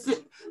 because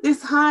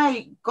this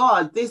high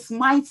God, this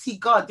mighty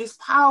God, this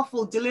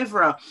powerful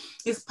deliverer,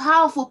 this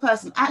powerful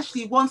person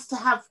actually wants to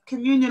have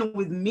communion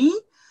with me,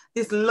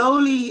 this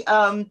lowly,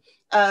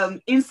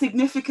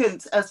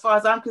 insignificant, as far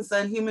as I'm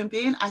concerned, human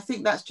being. I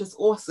think that's just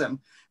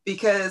awesome,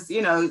 because,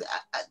 you know,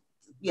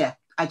 yeah,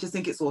 I just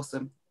think it's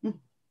awesome.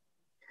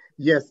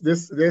 Yes,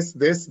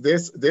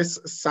 this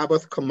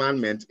Sabbath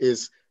commandment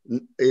is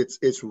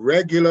its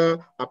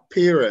regular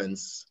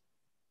appearance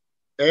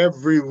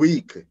every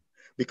week,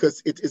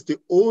 because it is the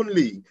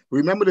only,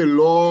 remember the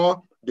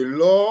law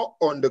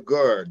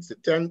undergirds,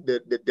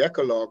 the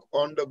Decalogue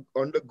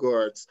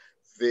undergirds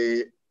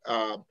the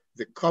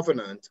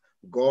covenant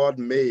God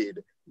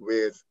made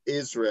with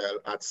Israel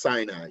at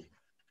Sinai.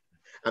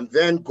 And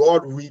then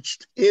God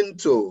reached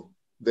into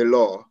the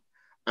law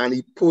and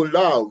he pulled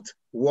out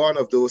one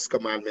of those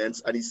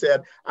commandments, and he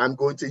said, I'm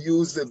going to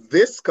use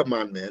this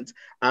commandment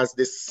as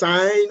the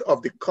sign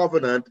of the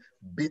covenant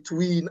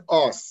between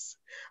us.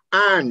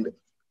 And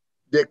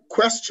the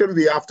question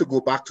we have to go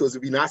back to is,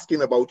 we've been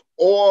asking about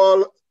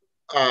all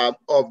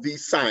of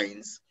these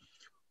signs.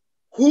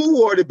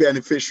 Who are the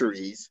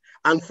beneficiaries,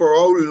 and for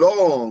how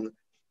long?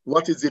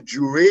 What is the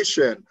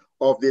duration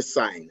of this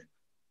sign?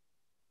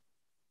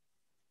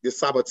 The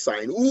Sabbath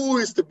sign. Who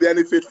is to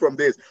benefit from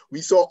this?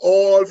 We saw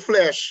all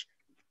flesh,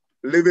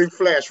 living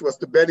flesh, was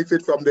to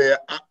benefit from the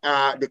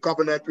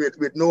covenant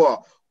with Noah.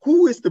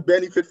 Who is to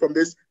benefit from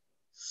this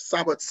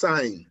Sabbath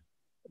sign,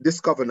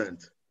 this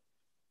covenant?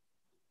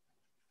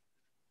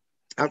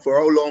 And for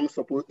how long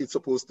it's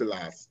supposed to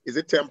last? Is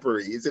it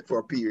temporary? Is it for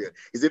a period?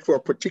 Is it for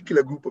a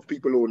particular group of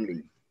people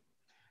only?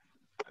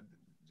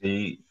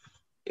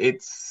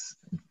 It's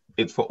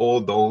for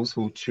all those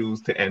who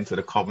choose to enter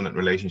the covenant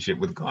relationship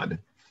with God.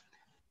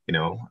 You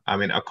know, I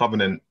mean, a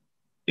covenant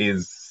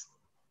is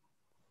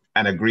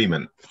an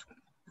agreement.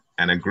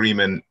 An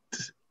agreement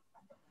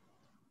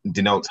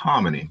denotes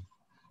harmony,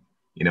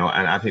 you know,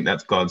 and I think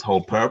that's God's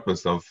whole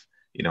purpose of,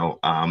 you know,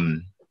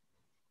 and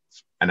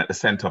at the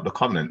center of the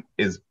covenant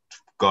is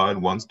God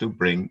wants to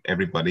bring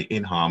everybody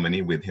in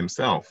harmony with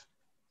himself.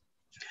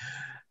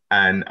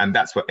 And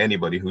that's for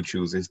anybody who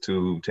chooses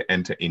to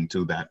enter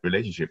into that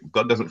relationship.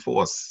 God doesn't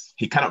force,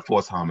 he cannot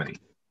force harmony.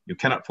 You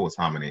cannot force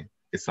harmony.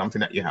 It's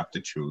something that you have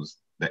to choose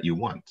that you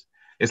want.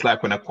 It's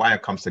like when a choir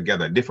comes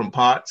together, different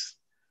parts,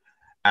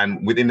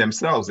 and within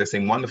themselves, they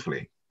sing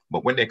wonderfully.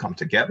 But when they come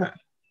together,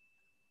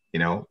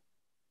 you know,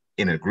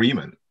 in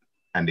agreement,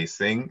 and they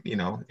sing, you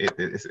know,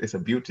 it's a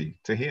beauty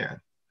to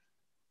hear,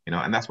 you know,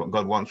 and that's what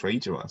God wants for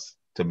each of us,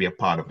 to be a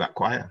part of that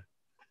choir.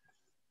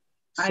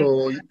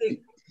 So, I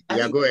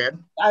think, go ahead.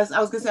 I was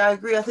going to say, I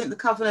agree. I think the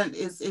covenant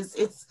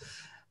it's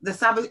the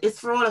Sabbath.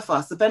 It's for all of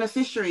us. The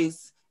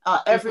beneficiaries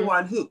are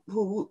everyone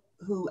who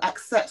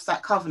accepts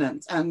that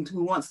covenant and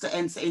who wants to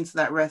enter into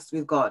that rest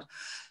with God.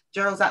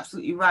 Gerald's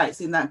absolutely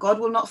right in that God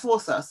will not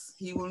force us.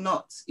 He will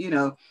not, you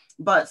know,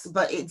 but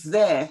it's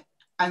there,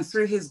 and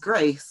through his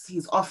grace,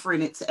 he's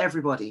offering it to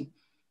everybody.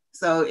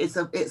 So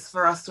it's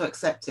for us to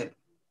accept it.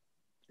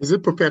 Is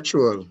it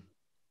perpetual?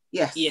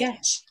 Yes.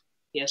 Yes.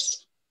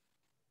 Yes.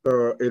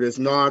 It is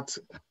not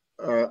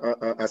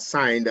a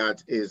sign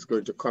that is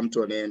going to come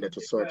to an end at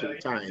a certain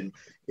time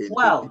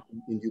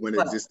in human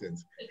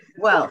existence.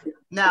 Well,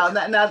 now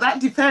that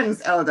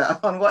depends, Elder,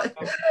 on what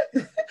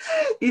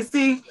you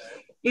see.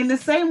 In the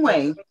same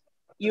way,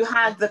 you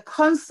had the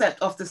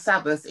concept of the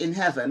Sabbath in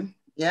heaven,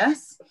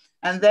 yes,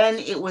 and then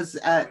it was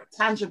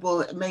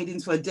tangible, made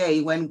into a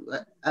day when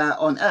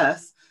on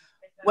earth.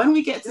 When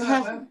we get to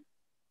heaven,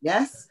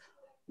 yes,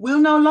 we'll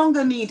no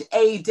longer need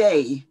a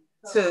day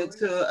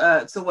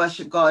to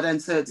worship God and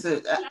to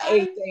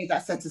a day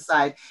that's set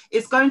aside.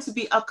 It's going to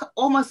be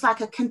almost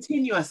like a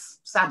continuous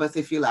Sabbath,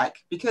 if you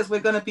like, because we're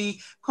going to be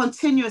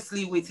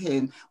continuously with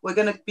him. We're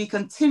going to be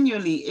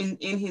continually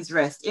in his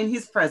rest, in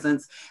his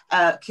presence,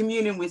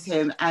 communing with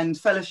him and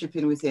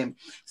fellowshipping with him.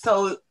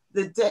 So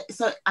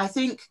I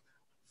think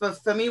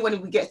for me,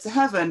 when we get to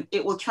heaven,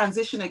 it will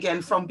transition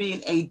again from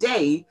being a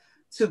day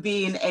to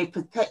being a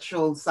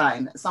perpetual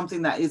sign,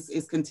 something that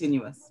is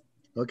continuous.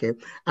 Okay,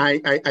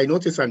 I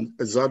noticed on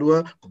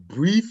Zodwa,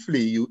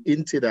 briefly you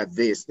hinted at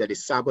this, that the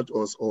Sabbath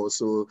was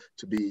also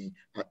to be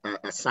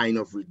a sign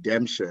of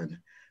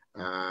redemption.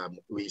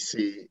 We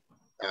see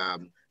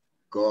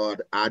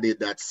God added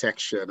that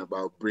section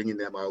about bringing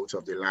them out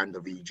of the land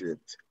of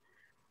Egypt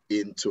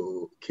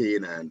into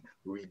Canaan,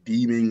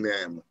 redeeming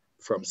them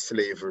from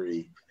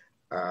slavery,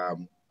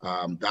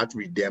 that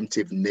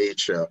redemptive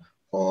nature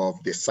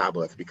of the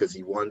Sabbath, because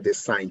he wants this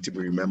sign to be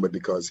remembered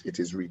because it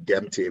is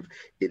redemptive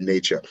in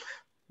nature.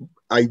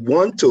 I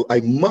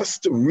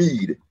must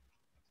read,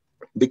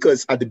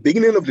 because at the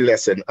beginning of the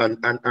lesson,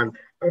 and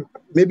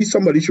maybe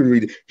somebody should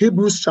read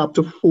Hebrews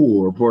chapter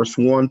 4, verse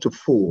 1 to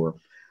 4.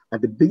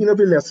 At the beginning of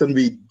the lesson,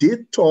 we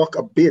did talk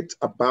a bit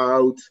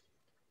about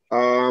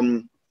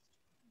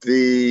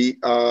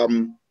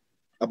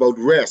about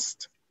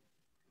rest,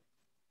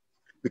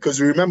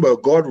 because remember,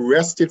 God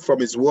rested from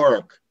his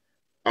work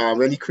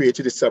when he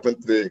created the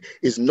seventh day.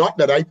 It's not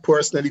that I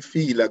personally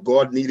feel that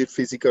God needed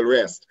physical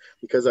rest,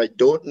 because I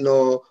don't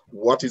know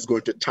what is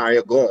going to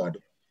tire God,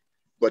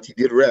 but he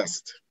did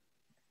rest.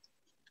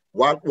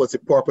 What was the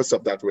purpose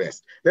of that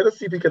rest? Let us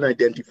see if we can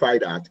identify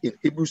that in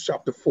Hebrews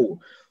chapter 4,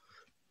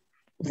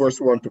 verse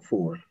 1 to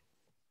 4. You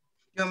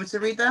want me to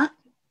read that?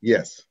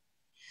 Yes.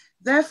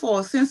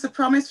 Therefore, since the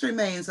promise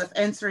remains of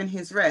entering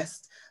his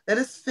rest, let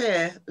us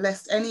fear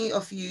lest any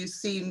of you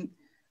seem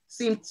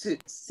to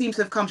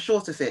have come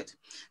short of it.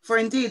 For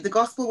indeed, the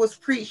gospel was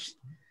preached.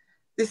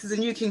 This is a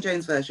New King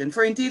James Version.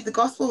 For indeed, the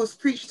gospel was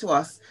preached to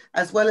us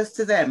as well as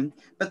to them,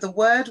 but the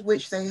word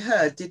which they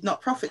heard did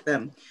not profit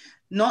them,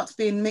 not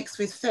being mixed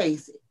with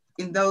faith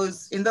in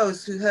those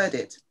who heard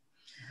it.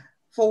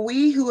 For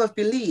we who have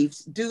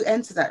believed do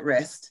enter that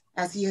rest,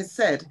 as he has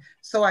said,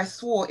 so I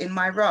swore in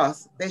my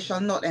wrath, they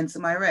shall not enter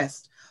my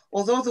rest,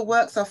 although the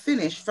works are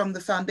finished from the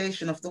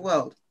foundation of the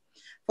world.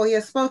 For he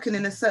has spoken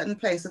in a certain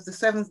place of the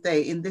seventh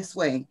day in this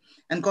way,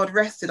 and God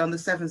rested on the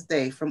seventh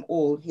day from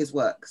all his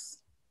works.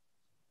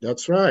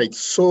 That's right.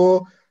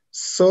 So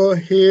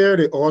here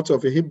the author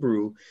of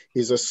Hebrew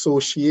is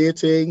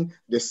associating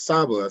the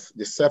Sabbath,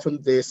 the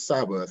seventh day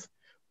Sabbath,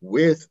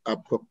 with a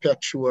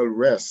perpetual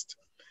rest.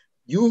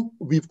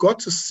 We've got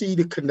to see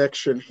the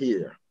connection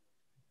here.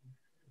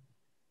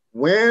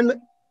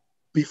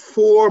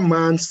 Before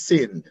man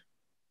sinned,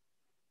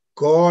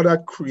 God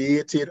had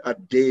created a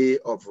day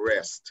of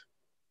rest.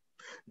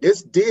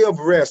 This day of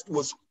rest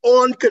was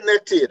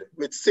unconnected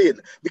with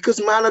sin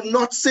because man had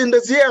not sinned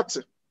as yet.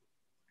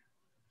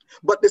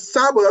 But the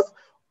Sabbath,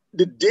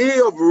 the day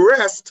of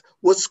rest,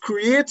 was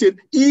created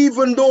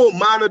even though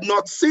man had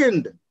not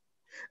sinned.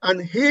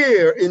 And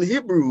here in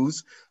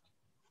Hebrews,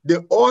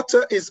 the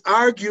author is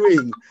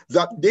arguing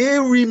that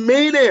there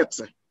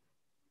remaineth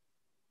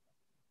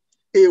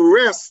a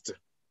rest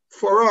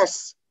for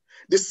us,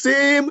 the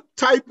same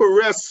type of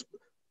rest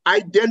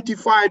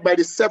identified by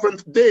the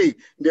seventh day,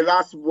 the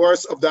last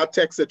verse of that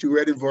text that you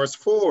read in verse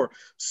 4.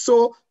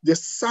 So the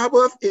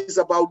Sabbath is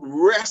about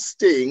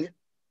resting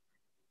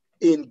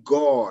in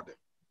God.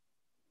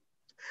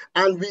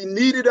 And we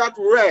needed that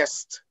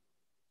rest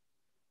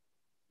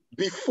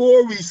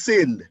before we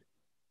sinned,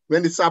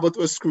 when the Sabbath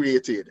was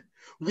created.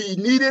 We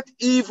need it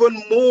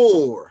even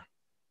more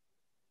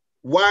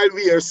while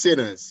we are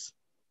sinners.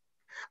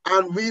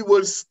 And we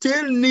will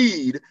still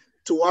need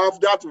to have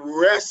that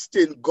rest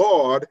in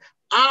God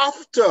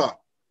after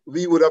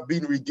we would have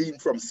been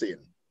redeemed from sin.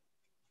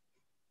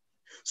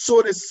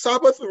 So the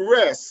Sabbath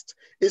rest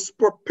is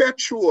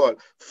perpetual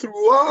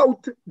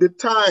throughout the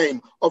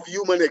time of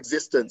human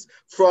existence.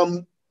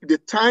 From the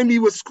time he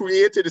was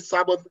created, the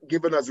Sabbath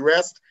given us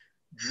rest,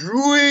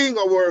 during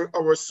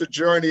our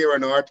sojourn here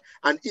on earth,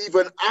 and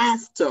even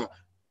after.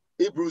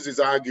 Hebrews is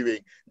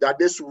arguing that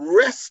this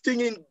resting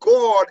in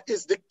God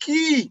is the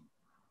key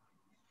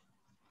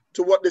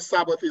to what the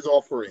Sabbath is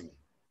offering.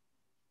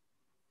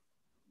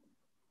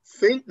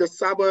 Think the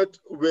Sabbath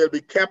will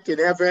be kept in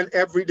heaven,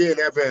 every day in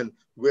heaven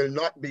will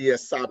not be a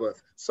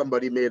Sabbath.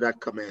 Somebody made that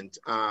comment.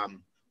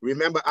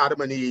 Remember, Adam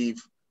and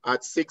Eve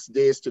had 6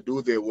 days to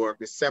do their work.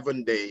 The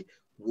seventh day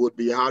would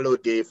be a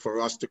hallowed day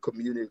for us to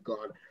commune with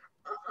God.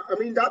 I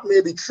mean, that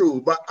may be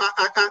true, but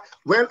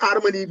when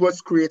Adam and Eve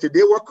was created,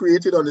 they were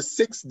created on the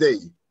 6th day.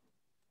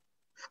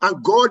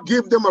 And God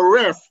gave them a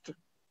rest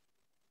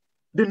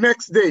the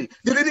next day.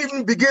 They didn't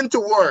even begin to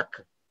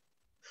work.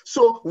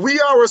 So we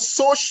are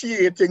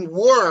associating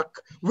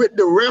work with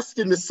the rest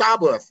in the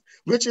Sabbath,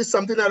 which is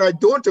something that I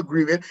don't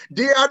agree with.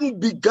 They hadn't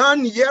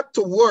begun yet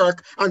to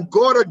work, and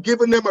God had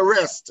given them a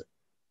rest.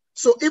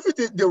 So if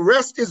the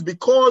rest is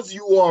because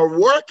you are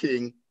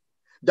working,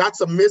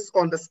 that's a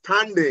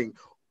misunderstanding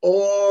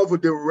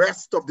of the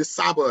rest of the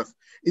Sabbath.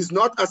 It's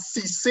not a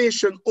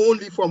cessation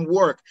only from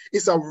work.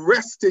 It's a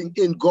resting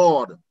in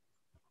God.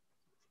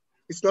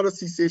 It's not a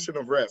cessation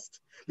of rest,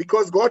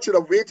 because God should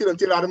have waited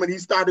until Adam and Eve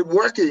started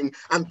working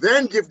and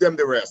then give them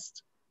the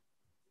rest.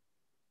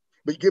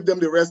 But give them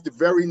the rest the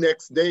very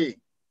next day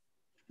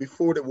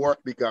before the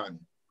work began.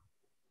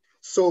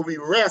 So we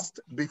rest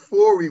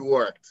before we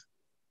worked.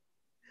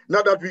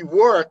 Not that we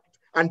worked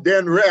and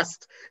then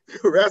rest.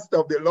 The rest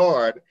of the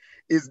Lord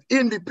is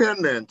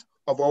independent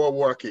of our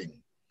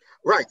working.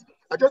 Right.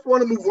 I just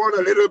want to move on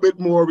a little bit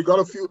more. We got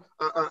a few,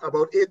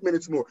 about 8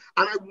 minutes more.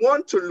 And I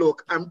want to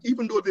look,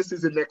 even though this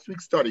is a next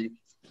week study,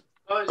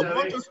 I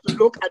want us to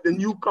look at the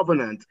new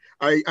covenant.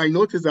 I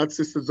noticed that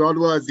Sister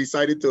Zodwa has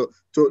decided to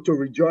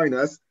rejoin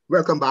us.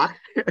 Welcome back.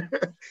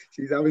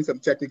 She's having some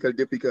technical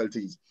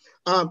difficulties.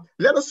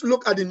 Let us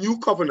look at the new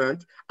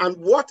covenant and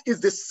what is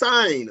the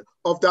sign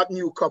of that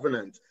new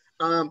covenant.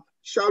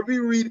 Shall we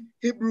read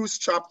Hebrews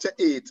chapter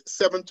 8,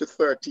 7 to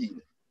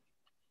 13?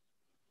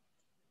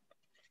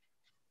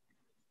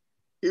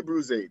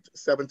 Hebrews 8,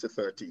 7 to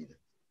 13.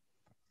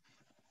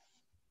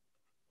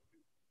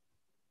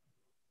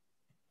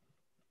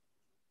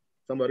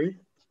 Somebody?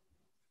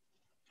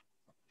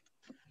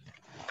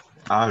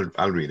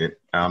 I'll read it.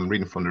 I'm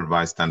reading from the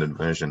Revised Standard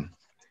Version.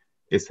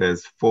 It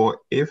says, "For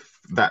if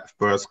that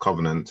first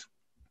covenant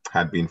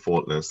had been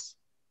faultless,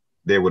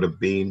 there would have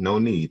been no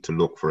need to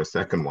look for a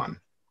second one.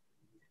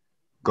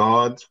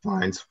 God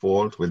finds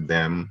fault with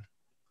them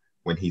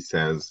when he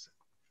says,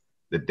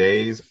 'The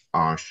days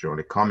are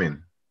surely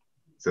coming,'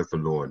 says the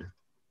Lord,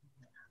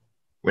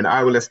 'when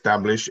I will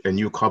establish a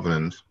new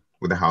covenant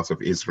with the house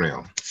of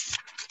Israel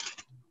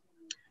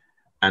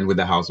and with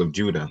the house of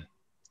Judah,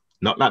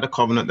 not like the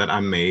covenant that I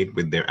made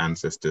with their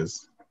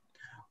ancestors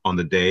on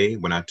the day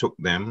when I took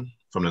them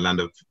from the land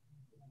of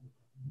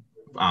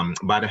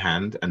by the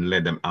hand and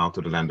led them out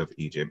of the land of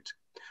Egypt,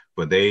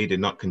 for they did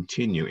not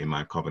continue in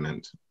my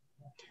covenant.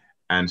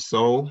 And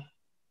so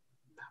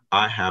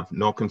I have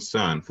no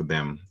concern for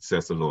them,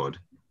 says the Lord.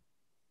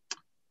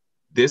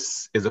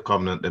 This is a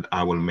covenant that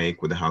I will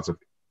make with the house of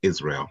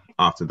Israel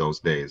after those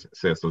days,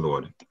 says the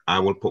Lord. I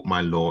will put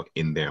my law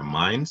in their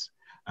minds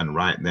and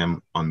write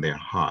them on their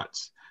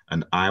hearts,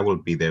 and I will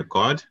be their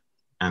God,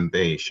 and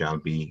they shall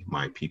be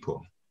my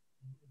people.'"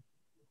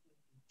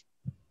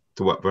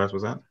 To what verse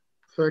was that?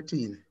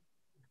 13.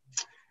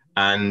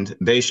 "And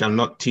they shall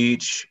not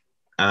teach,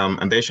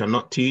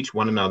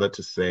 one another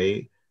to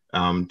say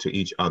to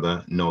each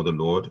other, 'Know the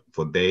Lord,'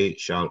 for they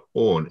shall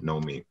all know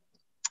me,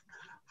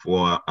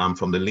 for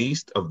from the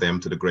least of them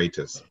to the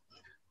greatest.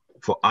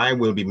 For I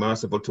will be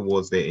merciful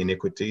towards their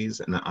iniquities,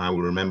 and I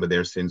will remember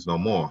their sins no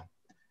more.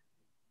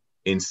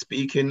 In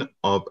speaking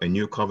of a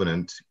new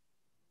covenant,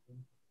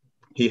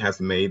 he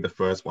has made the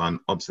first one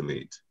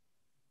obsolete.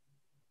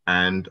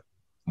 And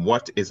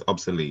what is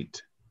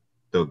obsolete?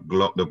 The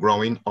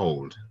growing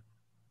old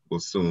will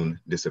soon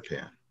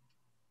disappear."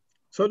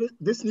 So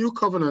this new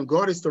covenant,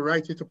 God is to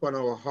write it upon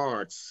our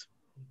hearts.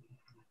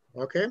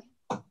 Okay?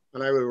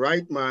 "And I will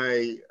write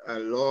my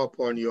law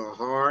upon your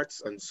hearts,"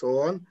 and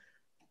so on.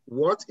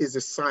 What is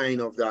the sign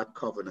of that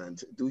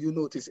covenant? Do you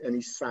notice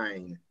any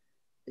sign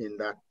in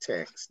that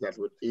text that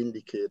would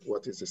indicate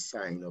what is the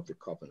sign of the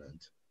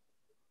covenant?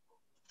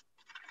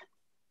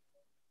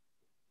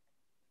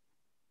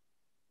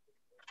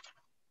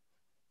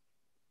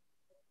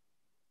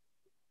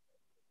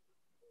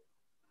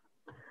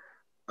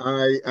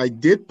 I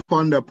did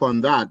ponder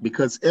upon that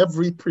because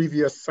every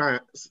previous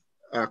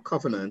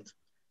covenant,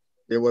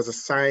 there was a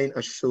sign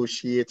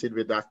associated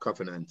with that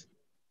covenant.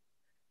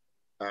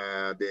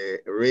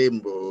 The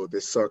rainbow, the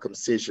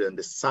circumcision,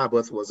 the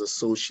Sabbath was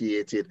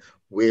associated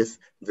with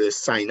the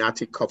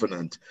Sinaitic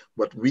covenant.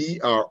 But we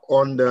are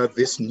under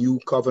this new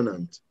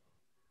covenant.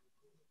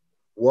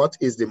 What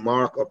is the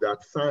mark of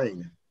that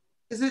sign?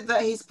 Is it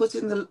that he's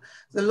putting the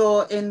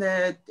law in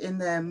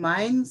their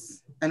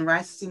minds and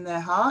writes it in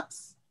their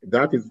hearts?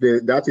 That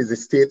is the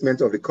statement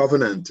of the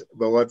covenant,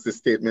 but what's the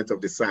statement of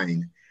the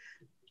sign?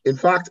 In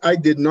fact, I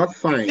did not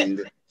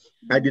find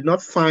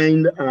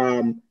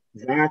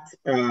that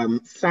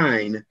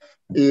sign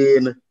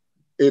in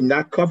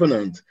that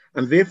covenant,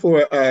 and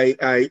therefore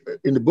I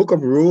in the book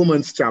of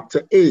Romans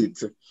chapter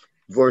 8,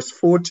 verse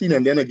 14,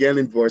 and then again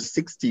in verse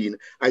 16,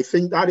 I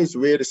think that is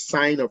where the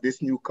sign of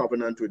this new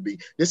covenant would be.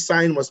 This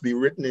sign must be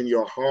written in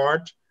your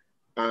heart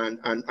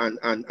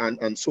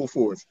and so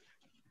forth.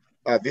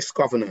 This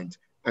covenant.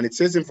 And it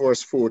says in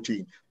verse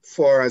 14,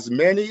 "For as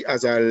many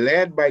as are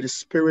led by the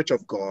Spirit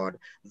of God,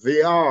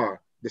 they are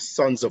the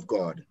sons of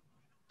God."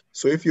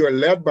 So if you are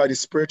led by the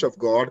Spirit of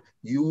God,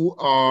 you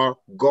are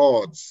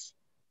God's.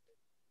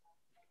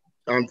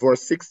 And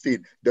verse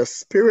 16, "The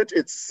Spirit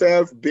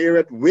itself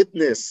beareth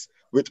witness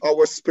with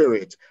our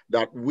spirit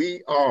that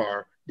we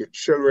are the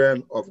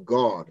children of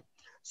God."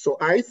 So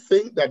I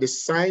think that the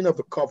sign of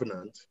the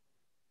covenant,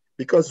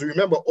 because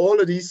remember,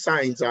 all of these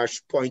signs are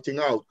pointing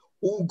out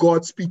who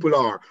God's people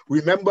are.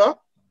 Remember,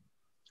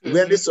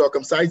 when they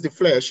circumcised the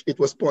flesh, it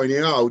was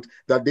pointing out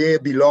that they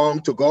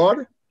belong to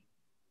God.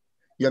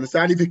 You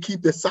understand? If you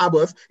keep the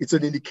Sabbath, it's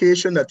an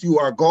indication that you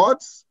are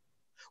God's.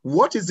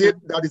 What is it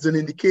that is an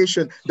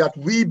indication that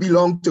we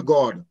belong to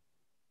God?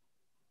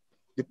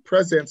 The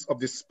presence of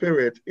the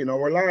Spirit in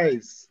our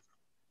lives.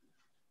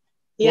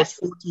 Yes.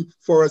 Verse 14,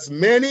 "For as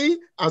many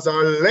as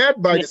are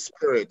led by the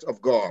Spirit of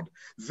God,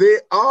 they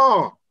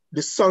are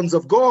the sons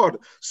of God."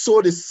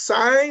 So the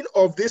sign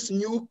of this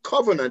new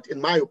covenant, in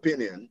my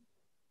opinion,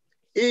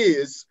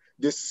 is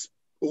the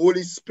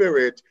Holy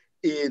Spirit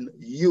in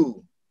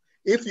you.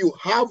 If you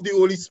have the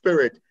Holy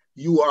Spirit,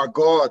 you are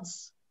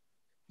God's.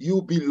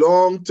 You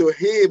belong to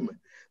him.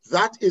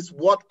 That is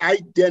what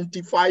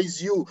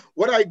identifies you.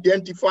 What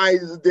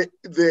identifies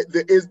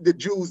the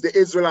Jews, the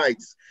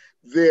Israelites?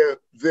 the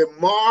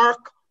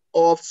mark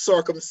of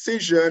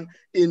circumcision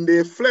in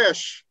their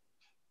flesh.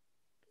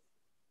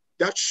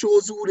 That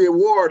shows who they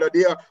were, that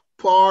they are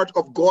part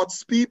of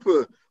God's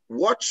people.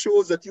 What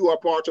shows that you are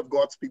part of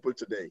God's people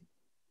today?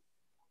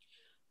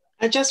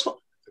 I just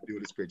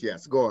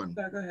yes, go on.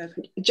 Go ahead.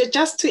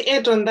 Just to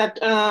add on that,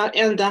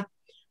 Elder,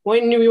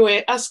 when we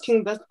were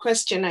asking that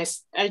question,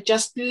 I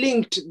just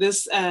linked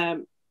this,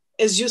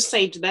 as you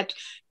said, that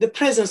the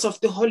presence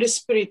of the Holy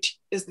Spirit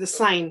is the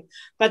sign.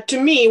 But to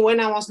me, when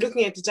I was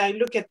looking at it, I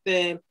look at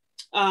the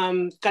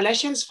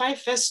Galatians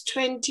 5, verse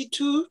 22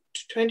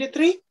 to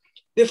 23,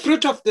 the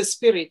fruit of the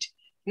Spirit,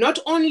 not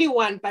only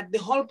one, but the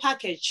whole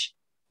package,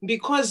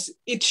 because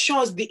it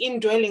shows the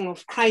indwelling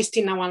of Christ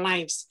in our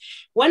lives.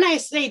 When I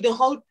say the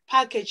whole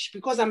package,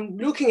 because I'm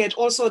looking at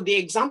also the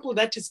example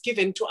that is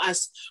given to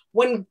us,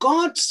 when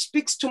God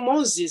speaks to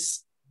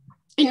Moses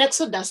in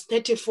Exodus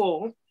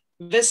 34,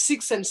 verse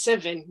 6 and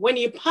 7, when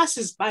he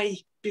passes by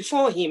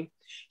before him,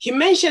 he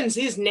mentions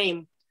his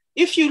name.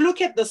 If you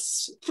look at the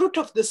fruit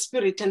of the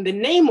Spirit and the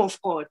name of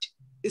God,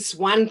 it's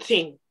one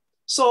thing.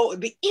 So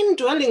the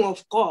indwelling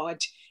of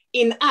God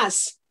in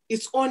us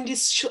is only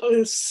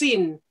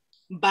seen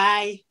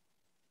by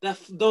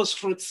those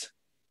fruits.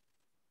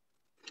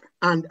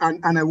 And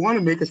I want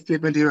to make a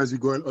statement here as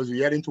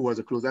we're heading towards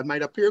a close. That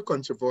might appear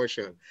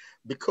controversial,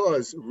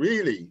 because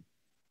really,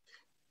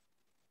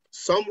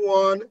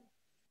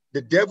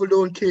 the devil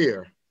don't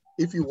care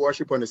if you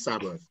worship on the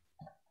Sabbath,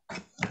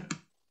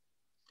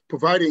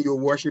 providing you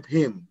worship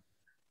him.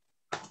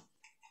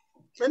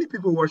 Many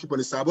people worship on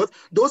the Sabbath.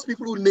 Those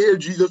people who nailed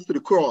Jesus to the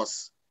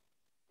cross,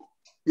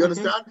 you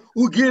understand?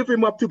 Who gave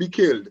him up to be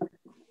killed.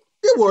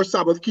 They were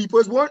Sabbath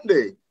keepers, weren't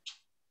they?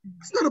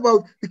 It's not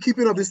about the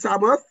keeping of the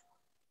Sabbath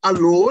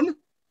alone.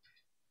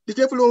 The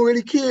devil don't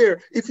really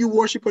care if you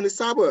worship on the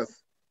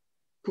Sabbath,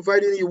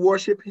 providing you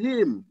worship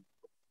him.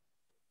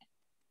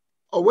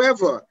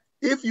 However,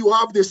 if you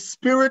have the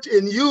Spirit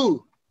in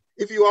you,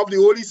 if you have the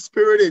Holy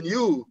Spirit in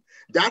you,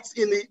 that's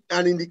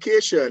an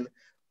indication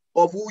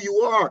of who you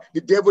are.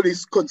 The devil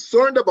is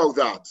concerned about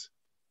that.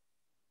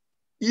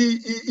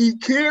 He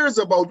cares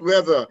about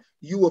whether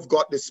you have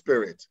got the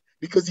Spirit,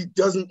 because he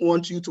doesn't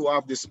want you to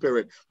have the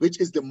Spirit, which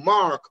is the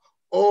mark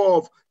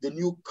of the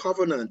new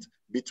covenant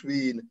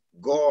between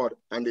God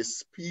and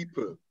his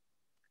people.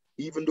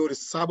 Even though the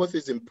Sabbath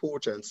is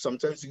important,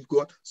 sometimes we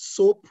got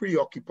so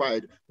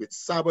preoccupied with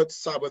Sabbath,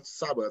 Sabbath,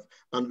 Sabbath,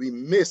 and we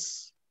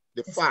miss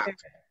the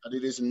fact that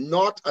it is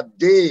not a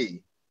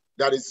day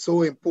that is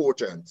so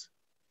important.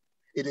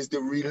 It is the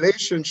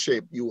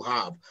relationship you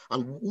have.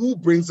 And who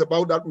brings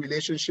about that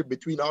relationship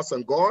between us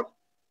and God?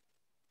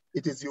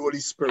 It is the Holy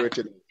Spirit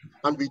in it.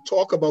 And we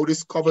talk about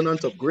this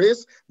covenant of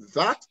grace.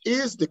 That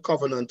is the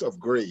covenant of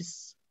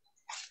grace.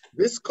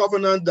 This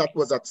covenant that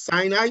was at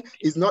Sinai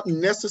is not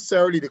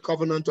necessarily the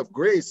covenant of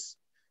grace.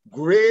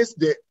 Grace,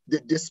 the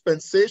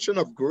dispensation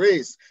of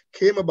grace,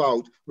 came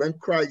about when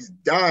Christ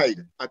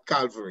died at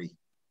Calvary.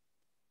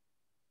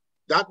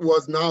 That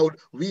was now,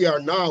 we are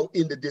now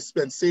in the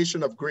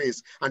dispensation of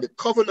grace. And the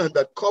covenant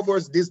that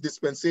covers this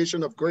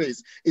dispensation of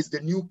grace is the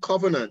new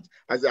covenant,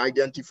 as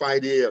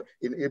identified here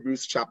in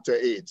Hebrews chapter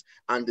 8.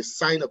 And the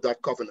sign of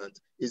that covenant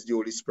is the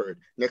Holy Spirit.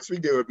 Next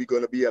week, there will be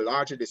going to be a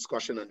larger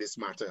discussion on this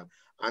matter.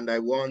 And I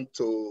want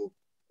to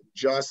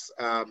just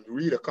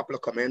read a couple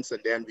of comments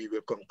and then we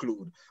will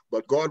conclude.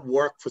 But God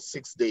worked for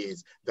 6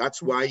 days.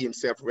 That's why he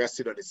himself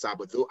rested on the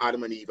Sabbath, though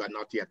Adam and Eve had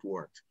not yet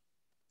worked.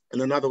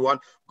 And another one,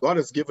 God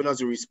has given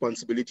us a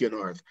responsibility on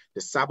earth.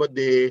 The Sabbath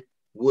day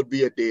would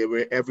be a day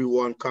where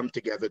everyone come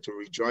together to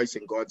rejoice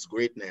in God's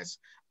greatness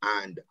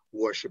and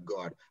worship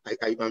God.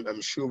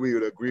 I'm sure we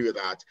will agree with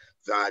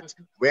that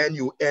when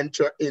you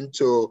enter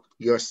into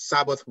your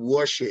Sabbath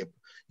worship,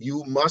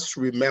 you must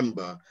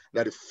remember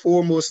that the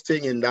foremost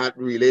thing in that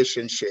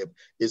relationship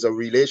is a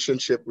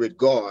relationship with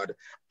God,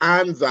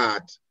 and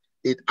that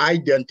it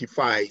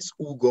identifies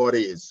who God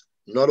is,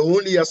 not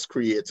only as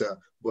creator,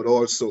 but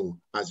also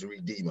as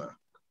Redeemer.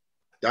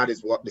 That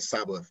is what the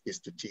Sabbath is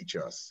to teach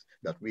us,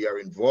 that we are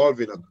involved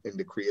in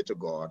the Creator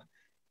God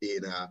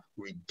in a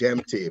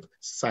redemptive,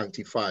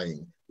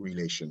 sanctifying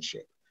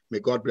relationship. May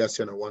God bless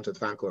you, and I want to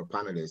thank our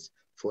panelists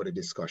for the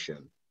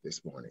discussion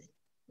this morning.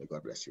 May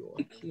God bless you all.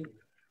 Thank you.